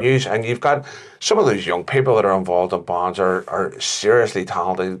continues, and you've got some of those young people that are involved in bands are seriously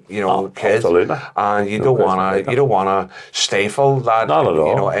talented, kids, and you don't want to stifle that, not at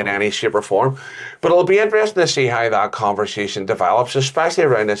all, in any shape or form. But it'll be interesting to see how that conversation develops, especially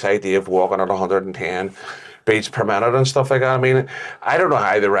around this idea of walking at 110 beats per minute and stuff like that. I mean, I don't know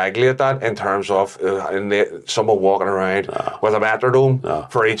how they regulate that in terms of someone walking around with a metronome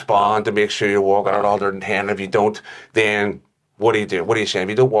for each bond to make sure you're walking at 110. If you don't, then what do you do? What are you saying? If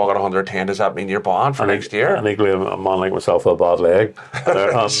you don't walk at 110, does that mean you're banned for next year? And equally, a man like myself with a bad leg.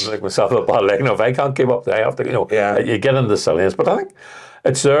 If I can't keep up, I have to, you get into the silliness. But I think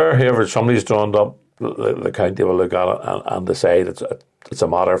it's there. However, somebody's drawn up, the county will look at it and decide it's a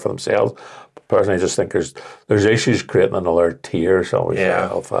matter for themselves. Personally, I just think there's issues creating another tier, shall we say,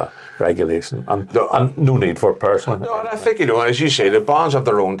 of regulation, and no need for it personally. No, and I think, as you say, the bonds have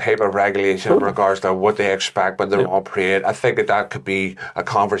their own type of regulation in regards to what they expect when they operate. I think that could be a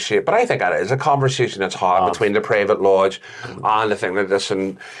conversation, but I think that is a conversation that's hard between the private lodge and the thing like this,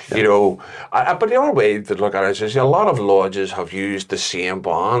 and but the other way to look at it is a lot of lodges have used the same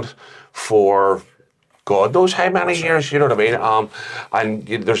bond for God knows how many years, you know what I mean?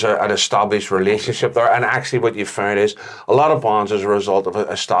 And there's an established relationship there. And actually what you found is a lot of bonds as a result of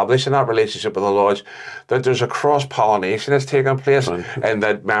establishing that relationship with the lodge, that there's a cross-pollination that's taking place, and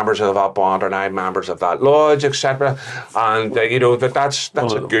that members of that bond are now members of that lodge, etc. And, that's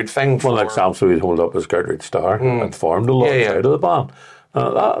a good thing. One example we'd hold up is Gertrude Starr and formed a lodge out of the bond.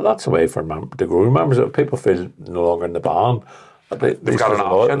 That's a way for to grow members. If people feel no longer in the bond, they've got an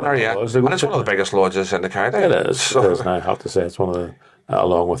option there, and it's one of the biggest lodges in the county. It is. And I have to say, it's one of the,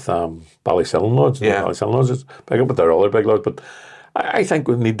 along with Ballysillan Lodge. Ballysillan Lodge is big, but they're other big lodges. But I think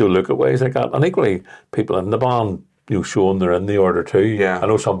we need to look at ways like that. And equally, people in the band, showing they're in the order too. Yeah. I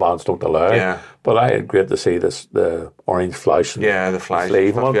know some bands don't allow, but I had great to see the orange flash. And the flash.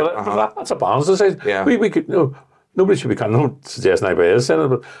 Sleeve. That's a band's decision. Yeah. We could, nobody should be, I'm not suggesting anybody is saying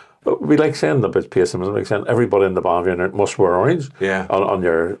it, but we like saying the bit pacing, like saying everybody in the band unit must wear orange on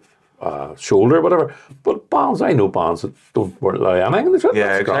your shoulder or whatever. But bands, I know bands that don't allow anything.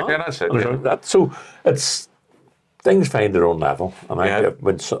 Yeah, exactly. That's it. So it's things find their own level, and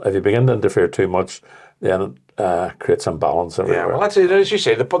if you begin to interfere too much, then it creates imbalance everywhere. Yeah, well, that's it. As you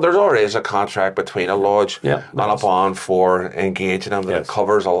say, there's already a contract between a lodge and a bond for engaging them that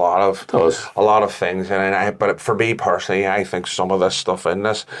covers a lot of things. But for me personally, I think some of this stuff in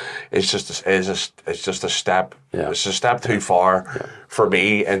this is just a step. Yeah. It's a step too far for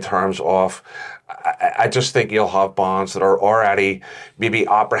me in terms of. I just think you'll have bonds that are already maybe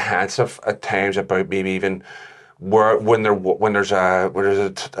apprehensive at times about maybe even when there's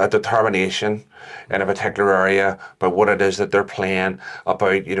a determination in a particular area about what it is that they're playing,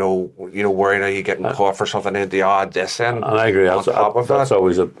 about worrying, are you getting caught for something in the odd this in. And I agree. That's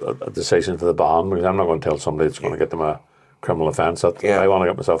always a decision for the band, because I'm not going to tell somebody it's going to get them a criminal offence. If I want to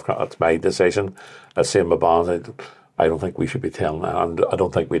get myself, that's my decision. That's same with bands. I don't think we should be telling that, and I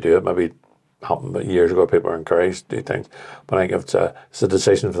don't think we do it. Maybe happened years ago. People are encouraged to do things, but I think if it's a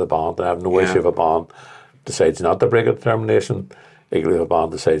decision for the band, and I have no issue if a band decides not to break a determination. Equally, if a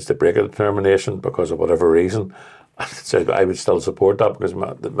band decides to break a determination because of whatever reason, I would still support that, because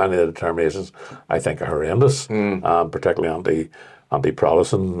many of the determinations I think are horrendous, particularly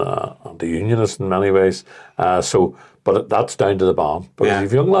anti-Protestant, anti-unionist in many ways. But that's down to the band, because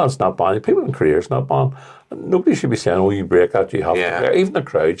if young lads not band, people in careers not band, nobody should be saying, "Oh, you break that, you have to." Even the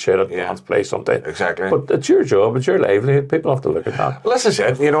crowd should at bands play something. Exactly. But it's your job, it's your livelihood. People have to look at that. Well, this is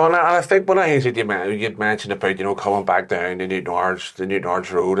it, and I think when I said you'd mentioned about coming back down the Newton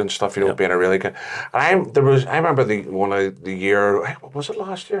Ards Road and stuff, being a really good. I remember one of the year. What was it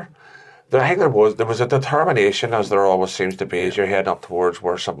last year? I think there was a determination, as there always seems to be, as you're heading up towards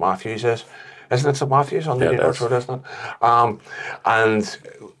where St Matthews is. Isn't it St Matthews on the Newton Ards Road, isn't it? And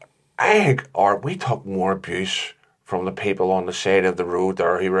I think we took more abuse from the people on the side of the road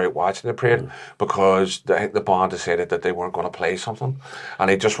there who were out watching the parade, because the band decided that they weren't going to play something, and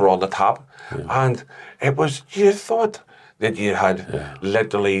they just were on the top. And it was, you thought that you had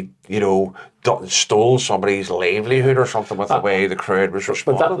literally, stole somebody's livelihood or something with the way the crowd was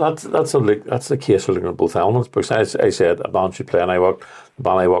responding. But that's the case for looking at both elements, because as I said, a band should play, and the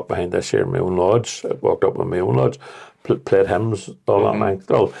band I walked behind this year in my own lodge, I walked up with my own lodge, played hymns all that night.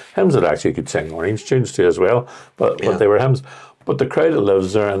 Well, hymns that actually could sing orange tunes to as well, but they were hymns. But the crowd that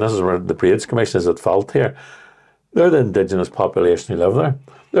lives there, and this is where the Parades Commission is at fault here, they're the indigenous population who live there.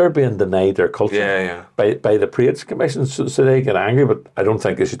 They're being denied their culture by the Parades Commission, so they get angry, but I don't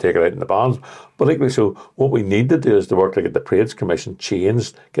think they should take it out in the bands. But equally so, what we need to do is to work to get the Parades Commission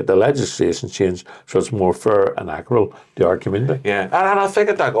changed, get the legislation changed, so it's more fair and equitable to our community. Yeah, and I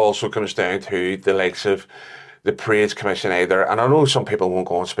think that also comes down to the likes of the Parades Commission either, and I know some people won't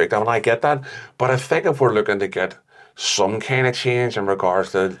go and speak to them, and I get that, but I think if we're looking to get some kind of change in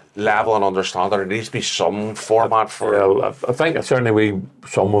regards to level and understanding, there needs to be some format for it. Well, I think certainly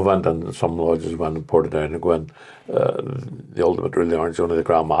some went, and some lodges went and poured it down and go in. The ultimate rule, only the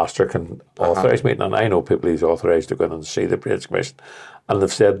Grand Master can authorise meeting, and I know people he's authorised to go in and see the Parades Commission, and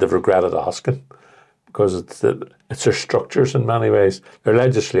they've said they've regretted asking, because it's their structures in many ways. Their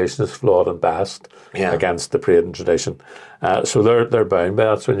legislation is flawed and biased against the parading tradition. So they're bound by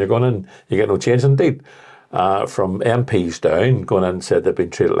that. So when you're going in, you get no change. Indeed, from MPs down, going in and said they've been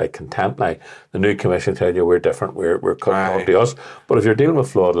treated like contempt. Now, the new commission telling you we're different, we're cutting to us. But if you're dealing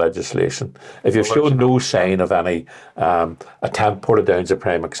with flawed legislation, if you've shown no sign of any attempt, Portadown's a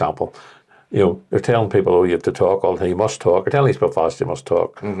prime example. They're telling people, oh, you have to talk all the time, you must talk. They're telling East Belfast you must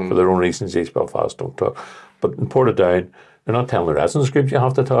talk. For their own reasons, East Belfast don't talk. But in Portadown, they're not telling the residents groups you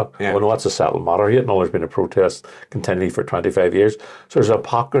have to talk. Yeah. Well, no, that's a settled matter. Yet, there's been a protest continually for 25 years. So there's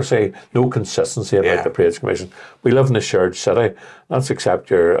hypocrisy, no consistency about the Parades Commission. We live in a shared city. Let's accept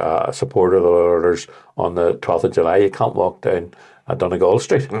your support of the orders on the 12th of July. You can't walk down Donegal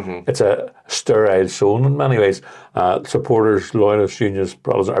Street. It's a sterile zone in many ways. Supporters, loyalists, unions,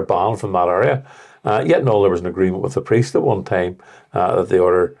 brothers are banned from that area. Yet, there was an agreement with the priest at one time that the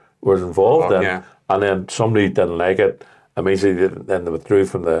order was involved in. Yeah. And then somebody didn't like it. Immediately, then they withdrew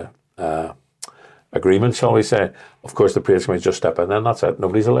from the agreement, shall we say. Of course, the Parades Commission just step in, and that's it.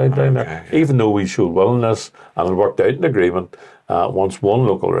 Nobody's allowed down there. Even though we showed willingness and it worked out an agreement, once one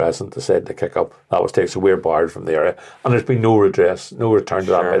local resident decided to kick up, that was taken. So we're barred from the area. And there's been no redress, no return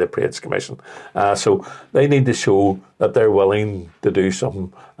to that by the Parades Commission. So they need to show that they're willing to do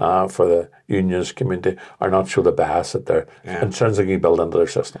something for the unions community, or not show the bias that they're intrinsically built into their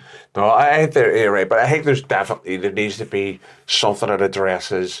system. No, I think you're right, but I think there needs to be something that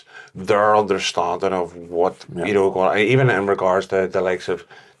addresses their understanding of what, going on, even in regards to the likes of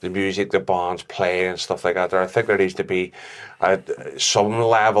the music, the bands, play and stuff like that. I think there needs to be some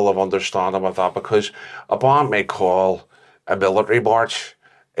level of understanding of that, because a band may call a military march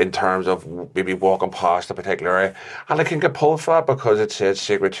in terms of maybe walking past a particular area, and it can get pulled for that because it says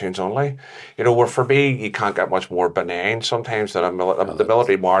sacred tunes only. Where for me, you can't get much more benign sometimes than the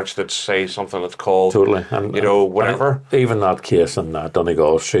military march that says something that's called, totally, whatever. And even that case in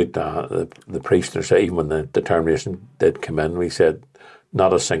Donegal Street, the priest said, even when the determination did come in, we said,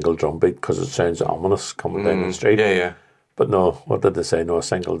 not a single drum beat, because it sounds ominous coming down the street. Yeah. But no, what did they say? No, a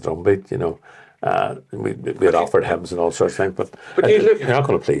single drum beat, we had offered hymns and all sorts of things, but you're not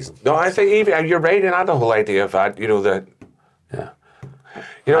going to please them. No, I think even you're right in that, the whole idea of that,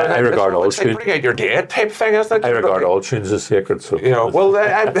 I regard all tunes. Bring out your dead type thing, isn't it? I regard all tunes as sacred. So well,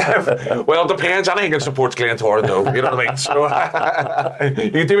 it depends. Anything that supports Glentoran, though. You know what I mean? So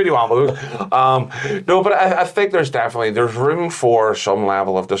you can do what you want with it. No, but I think there's room for some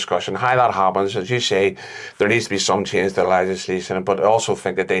level of discussion. How that happens, as you say, there needs to be some change to the legislation, but I also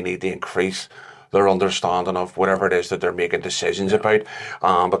think that they need to increase their understanding of whatever it is that they're making decisions about,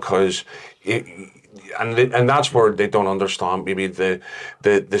 because. And that's where they don't understand maybe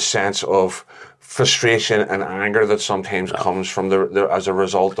the sense of frustration and anger that sometimes comes from as a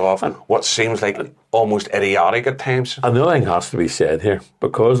result of what seems like almost idiotic at times. And the other thing has to be said here,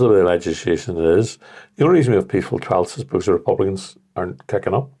 because of the legislation it is, the only reason we have peaceful 12th is because the Republicans aren't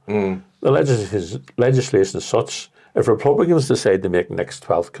kicking up. The legislation is such, if Republicans decide to make next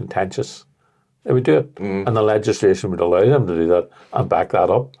 12th contentious, they would do it. And the legislation would allow them to do that and back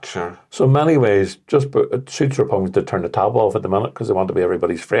that up. Sure. So in many ways, it suits Republicans to turn the tap off at the minute because they want to be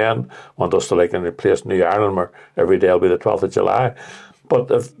everybody's friend, want us to like in a place in New Ireland where every day will be the 12th of July. But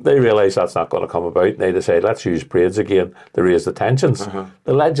if they realise that's not going to come about and they decide, let's use parades again to raise the tensions,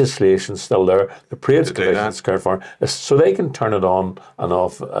 the legislation's still there, the Parades Commission's cared for, so they can turn it on and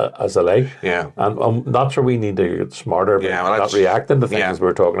off as they like. Yeah. And that's where we need to get smarter about not reacting to things we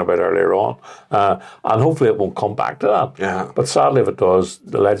were talking about earlier on. And hopefully it won't come back to that. Yeah. But sadly, if it does,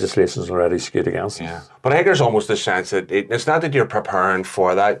 the legislation's already skewed against it. But I think there's almost a sense that it's not that you're preparing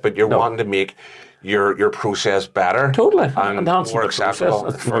for that, but you're wanting to make your process better. Totally. And more acceptable.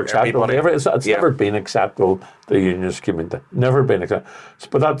 It's more acceptable. It's never been acceptable to the unionist community. Never been acceptable.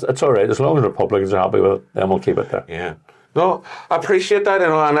 But it's all right. As long as the Republicans are happy with it, then we'll keep it there. Yeah. No, I appreciate that,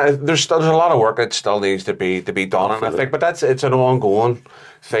 and there's a lot of work that still needs to be done, and I think, but it's an ongoing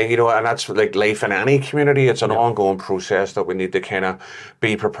thing, and that's like life in any community. It's an ongoing process that we need to kind of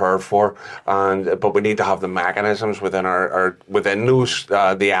be prepared for, but we need to have the mechanisms within within those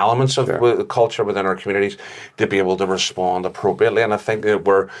the elements of culture within our communities to be able to respond appropriately, and I think that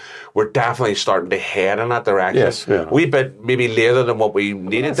we're definitely starting to head in that direction. Yes, yeah. A wee bit maybe later than what we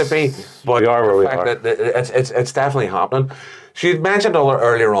needed to be, but we are where we are. It's definitely happening. So you mentioned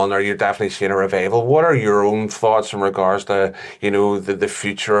earlier on there, you're definitely seeing a revival. What are your own thoughts in regards to the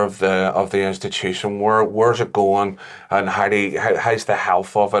future of the institution? Where's it going, and how's the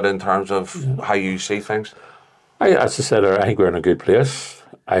health of it in terms of how you see things? As I said, I think we're in a good place.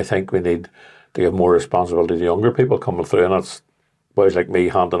 I think we need to give more responsibility to younger people coming through, and boys like me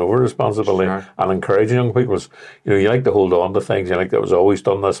handing over responsibility and encouraging young people. You like to hold on to things. You like that was always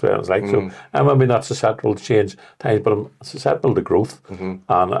done this way. It's like so. I'm maybe not susceptible to change times, but I'm susceptible to growth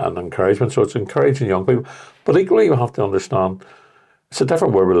and encouragement. So it's encouraging young people. But equally, you have to understand it's a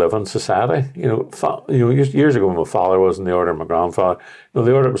different way we live in society. Years ago when my father was in the order, my grandfather,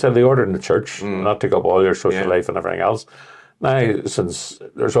 the order was the order in the church, not take up all your social life and everything else. Now, since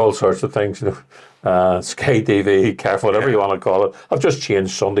there's all sorts of things, Sky TV, careful, whatever you want to call it, I've just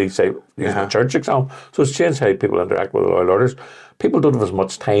changed Sunday, say, using the church example. So it's changed how people interact with the loyal orders. People don't have as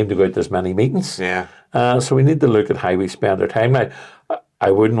much time to go out to as many meetings. So we need to look at how we spend our time. Now, I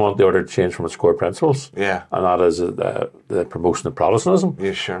wouldn't want the order to change from its core principles. And that is the promotion of Protestantism.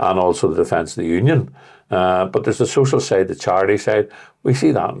 And also the defence of the Union. But there's the social side, the charity side. We see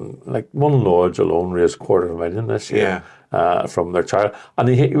that, like one lodge alone raised $250,000 this year. From their child. And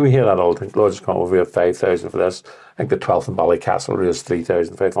we hear that all the time. Lodges come over, we have 5,000 for this. I think the 12th in Ballycastle raised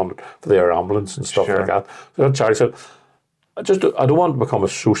 3,500 for their ambulance and stuff like that. So that charity. So I don't want to become a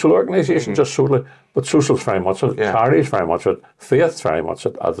social organisation, just solely, but social is very much it. Charity is very much it. Faith is very much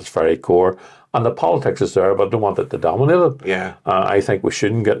it at its very core. And the politics is there, but I don't want it to dominate it. I think we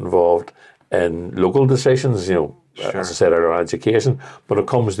shouldn't get involved in local decisions, as I said, around education. But when it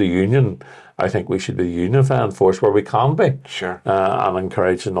comes to union, I think we should be a unifying force where we can be. And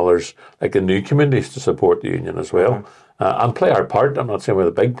encouraging others, like the new communities, to support the union as well. And play our part. I'm not saying we're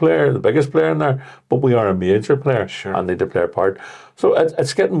the biggest player in there, but we are a major player and need to play our part. So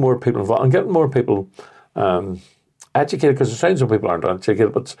it's getting more people involved and getting more people educated, because it sounds some people aren't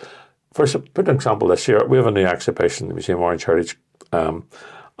educated. But for an example, this year, we have a new exhibition in the Museum of Orange Heritage, and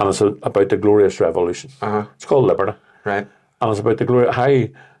it's about the Glorious Revolution. It's called Liberty. And it's about the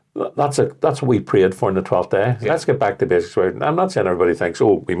glory. That's what we prayed for in the 12th day. Let's get back to basics. I'm not saying everybody thinks,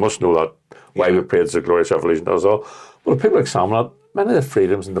 we must know that why we prayed for the Glorious Revolution. That was all. But if people examine it, many of the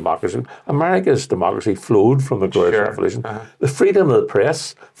freedoms and democracy, America's democracy flowed from the Glorious Revolution. The freedom of the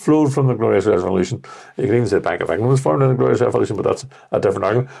press flowed from the Glorious Revolution. You can even say the Bank of England was formed in the Glorious Revolution, but that's a different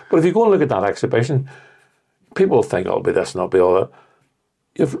argument. But if you go and look at that exhibition, people think it'll be this and it'll be all that.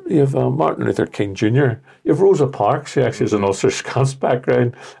 You have Martin Luther King Jr. You have Rosa Parks, who actually has an Ulster Scots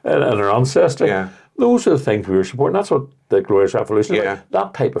background and her ancestry. Those are the things we were supporting. That's what the Glorious Revolution is like.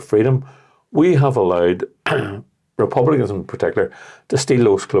 That type of freedom. We have allowed Republicans in particular to steal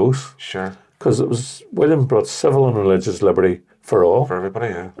those clothes. Because it was William brought civil and religious liberty for all. For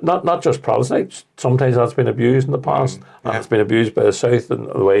everybody, Not just Protestants. Sometimes that's been abused in the past. And it's been abused by the South in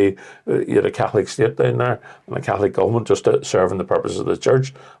the way you had a Catholic state down there and a Catholic government just serving the purposes of the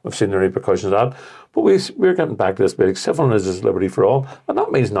church. We've seen the repercussions of that. But we're getting back to this big civil and religious liberty for all. And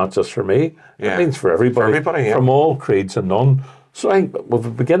that means not just for me. It means for everybody. From all creeds and none. So I think if we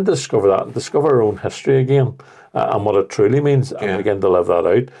begin to discover that and discover our own history again and what it truly means and begin to live that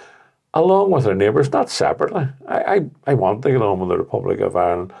out, along with our neighbours, not separately. I want to get on with the Republic of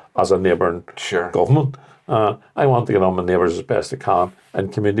Ireland as a neighbouring government. I want to get on with neighbours as best I can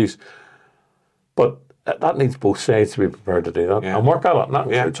and communities. But that needs both sides to be prepared to do that and work at it,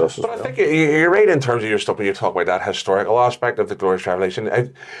 not include us as well. But I think you're right in terms of your stuff when you talk about that historical aspect of the Glorious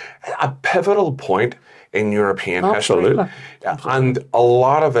Revolution. A pivotal point in European history. And a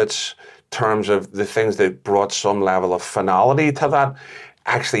lot of its terms of the things that brought some level of finality to that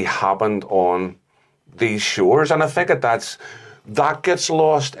actually happened on these shores. And I think that gets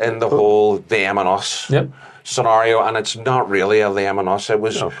lost in the whole them and us scenario, and it's not really a them and us. It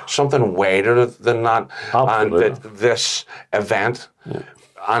was something wider than that. And that this event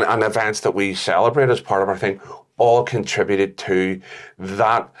and events that we celebrate as part of our thing all contributed to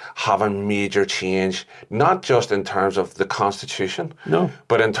that having major change, not just in terms of the Constitution,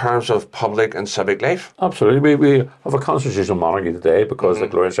 but in terms of public and civic life. Absolutely. We have a constitutional monarchy today because of the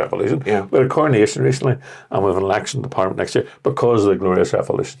Glorious Revolution. We had a coronation recently, and we have an election in the Parliament next year because of the Glorious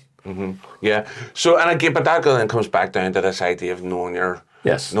Revolution. So, and again, but that then comes back down to this idea of knowing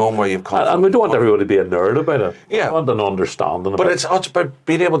knowing where you've come from. And we don't want everybody to be a nerd about it. We want an understanding about it. But it's about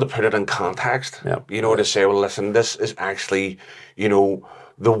being able to put it in context. To say, well, listen, this is actually, the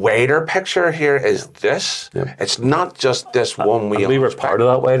wider picture here is this. It's not just this one way. We were part of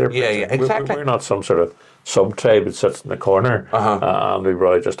that wider picture. Exactly. We're not some sort of sub-tribe that sits in the corner and we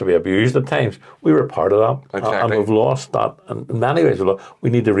brought it just to be abused at times. We were part of that. And we've lost that. And in many ways, we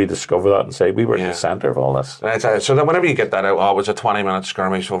need to rediscover that and say we were in the centre of all this. So then whenever you get that out, it was a 20-minute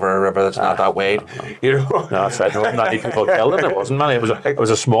skirmish over a river that's not that wide. No, that's right. No, many people killed it. It wasn't many. It was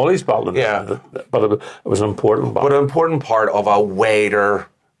a smallish battle. But it was an important battle. But an important part of a wider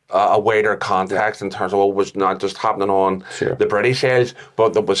a wider context in terms of what was not just happening on the British Isles,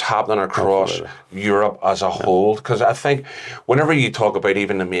 but that was happening across Europe as a whole. Because I think whenever you talk about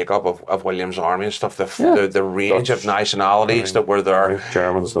even the makeup of William's army and stuff, the range of nationalities that were there,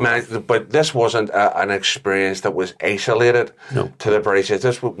 Germans, but this wasn't an experience that was isolated to the British.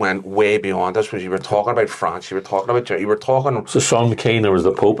 This went way beyond. This was, you were talking about France, you were talking about Germany, you were talking. So Son Kane, there was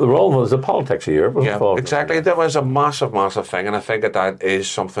the Pope. There were all the politics of Europe. Yeah, exactly. That was a massive thing, and I think that is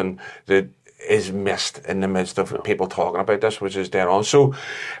something that is missed in the midst of people talking about this, which is dead on. So,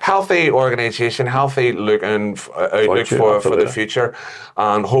 healthy organisation, healthy outlook for the future,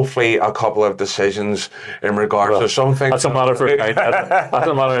 and hopefully a couple of decisions in regards to something. That's a matter for that's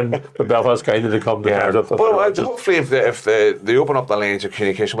a matter in Belfast County to come to terms with. But hopefully, if they open up the lines of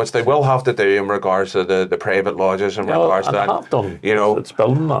communication, which they will have to do in regards to the private lodges, in regards to that, you know, it's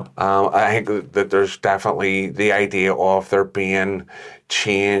building that. I think that there's definitely the idea of there being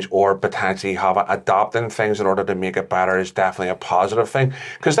change or potentially adapting things in order to make it better is definitely a positive thing,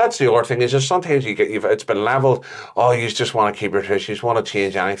 because that's the other thing is just sometimes it's been leveled, you just want to keep your tradition, you just want to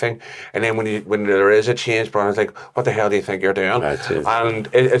change anything, and then when there is a change, Brian, it's like, what the hell do you think you're doing? And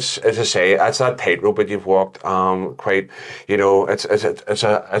it's, as I say, it's that tightrope that you've walked quite, you know, it's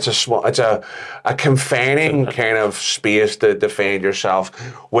a confining kind of space to defend yourself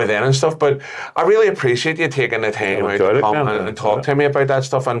within and stuff. But I really appreciate you taking the time out to come and talk to me about that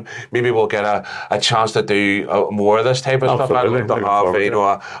stuff, and maybe we'll get a chance to do more of this type of stuff. I'd love to have, you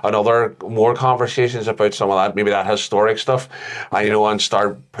know, another more conversations about some of that, maybe that historic stuff, you know, and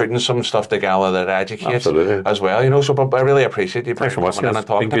start putting some stuff together that educates as well, you know. So, but I really appreciate you coming in and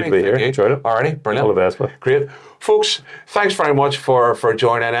talking to me. Good to be here. Enjoyed it. Alrighty, brilliant. All the best, mate. Great. Folks, thanks very much for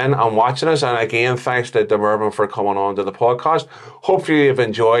joining in and watching us. And again, thanks to Mervyn for coming on to the podcast. Hopefully you've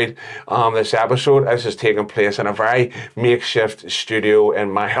enjoyed this episode. This is taking place in a very makeshift studio in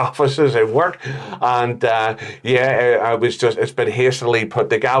my offices at work. And it's been hastily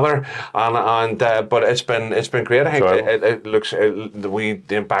put together. But it's been great. I think it looks,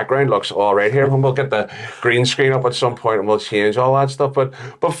 the background looks all right here. And we'll get the green screen up at some point and we'll change all that stuff. But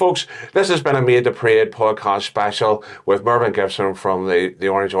folks, this has been a Made to Parade podcast special with Mervyn Gibson from the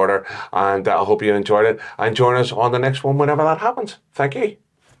Orange Order, and I hope you enjoyed it, and join us on the next one whenever that happens. Thank you.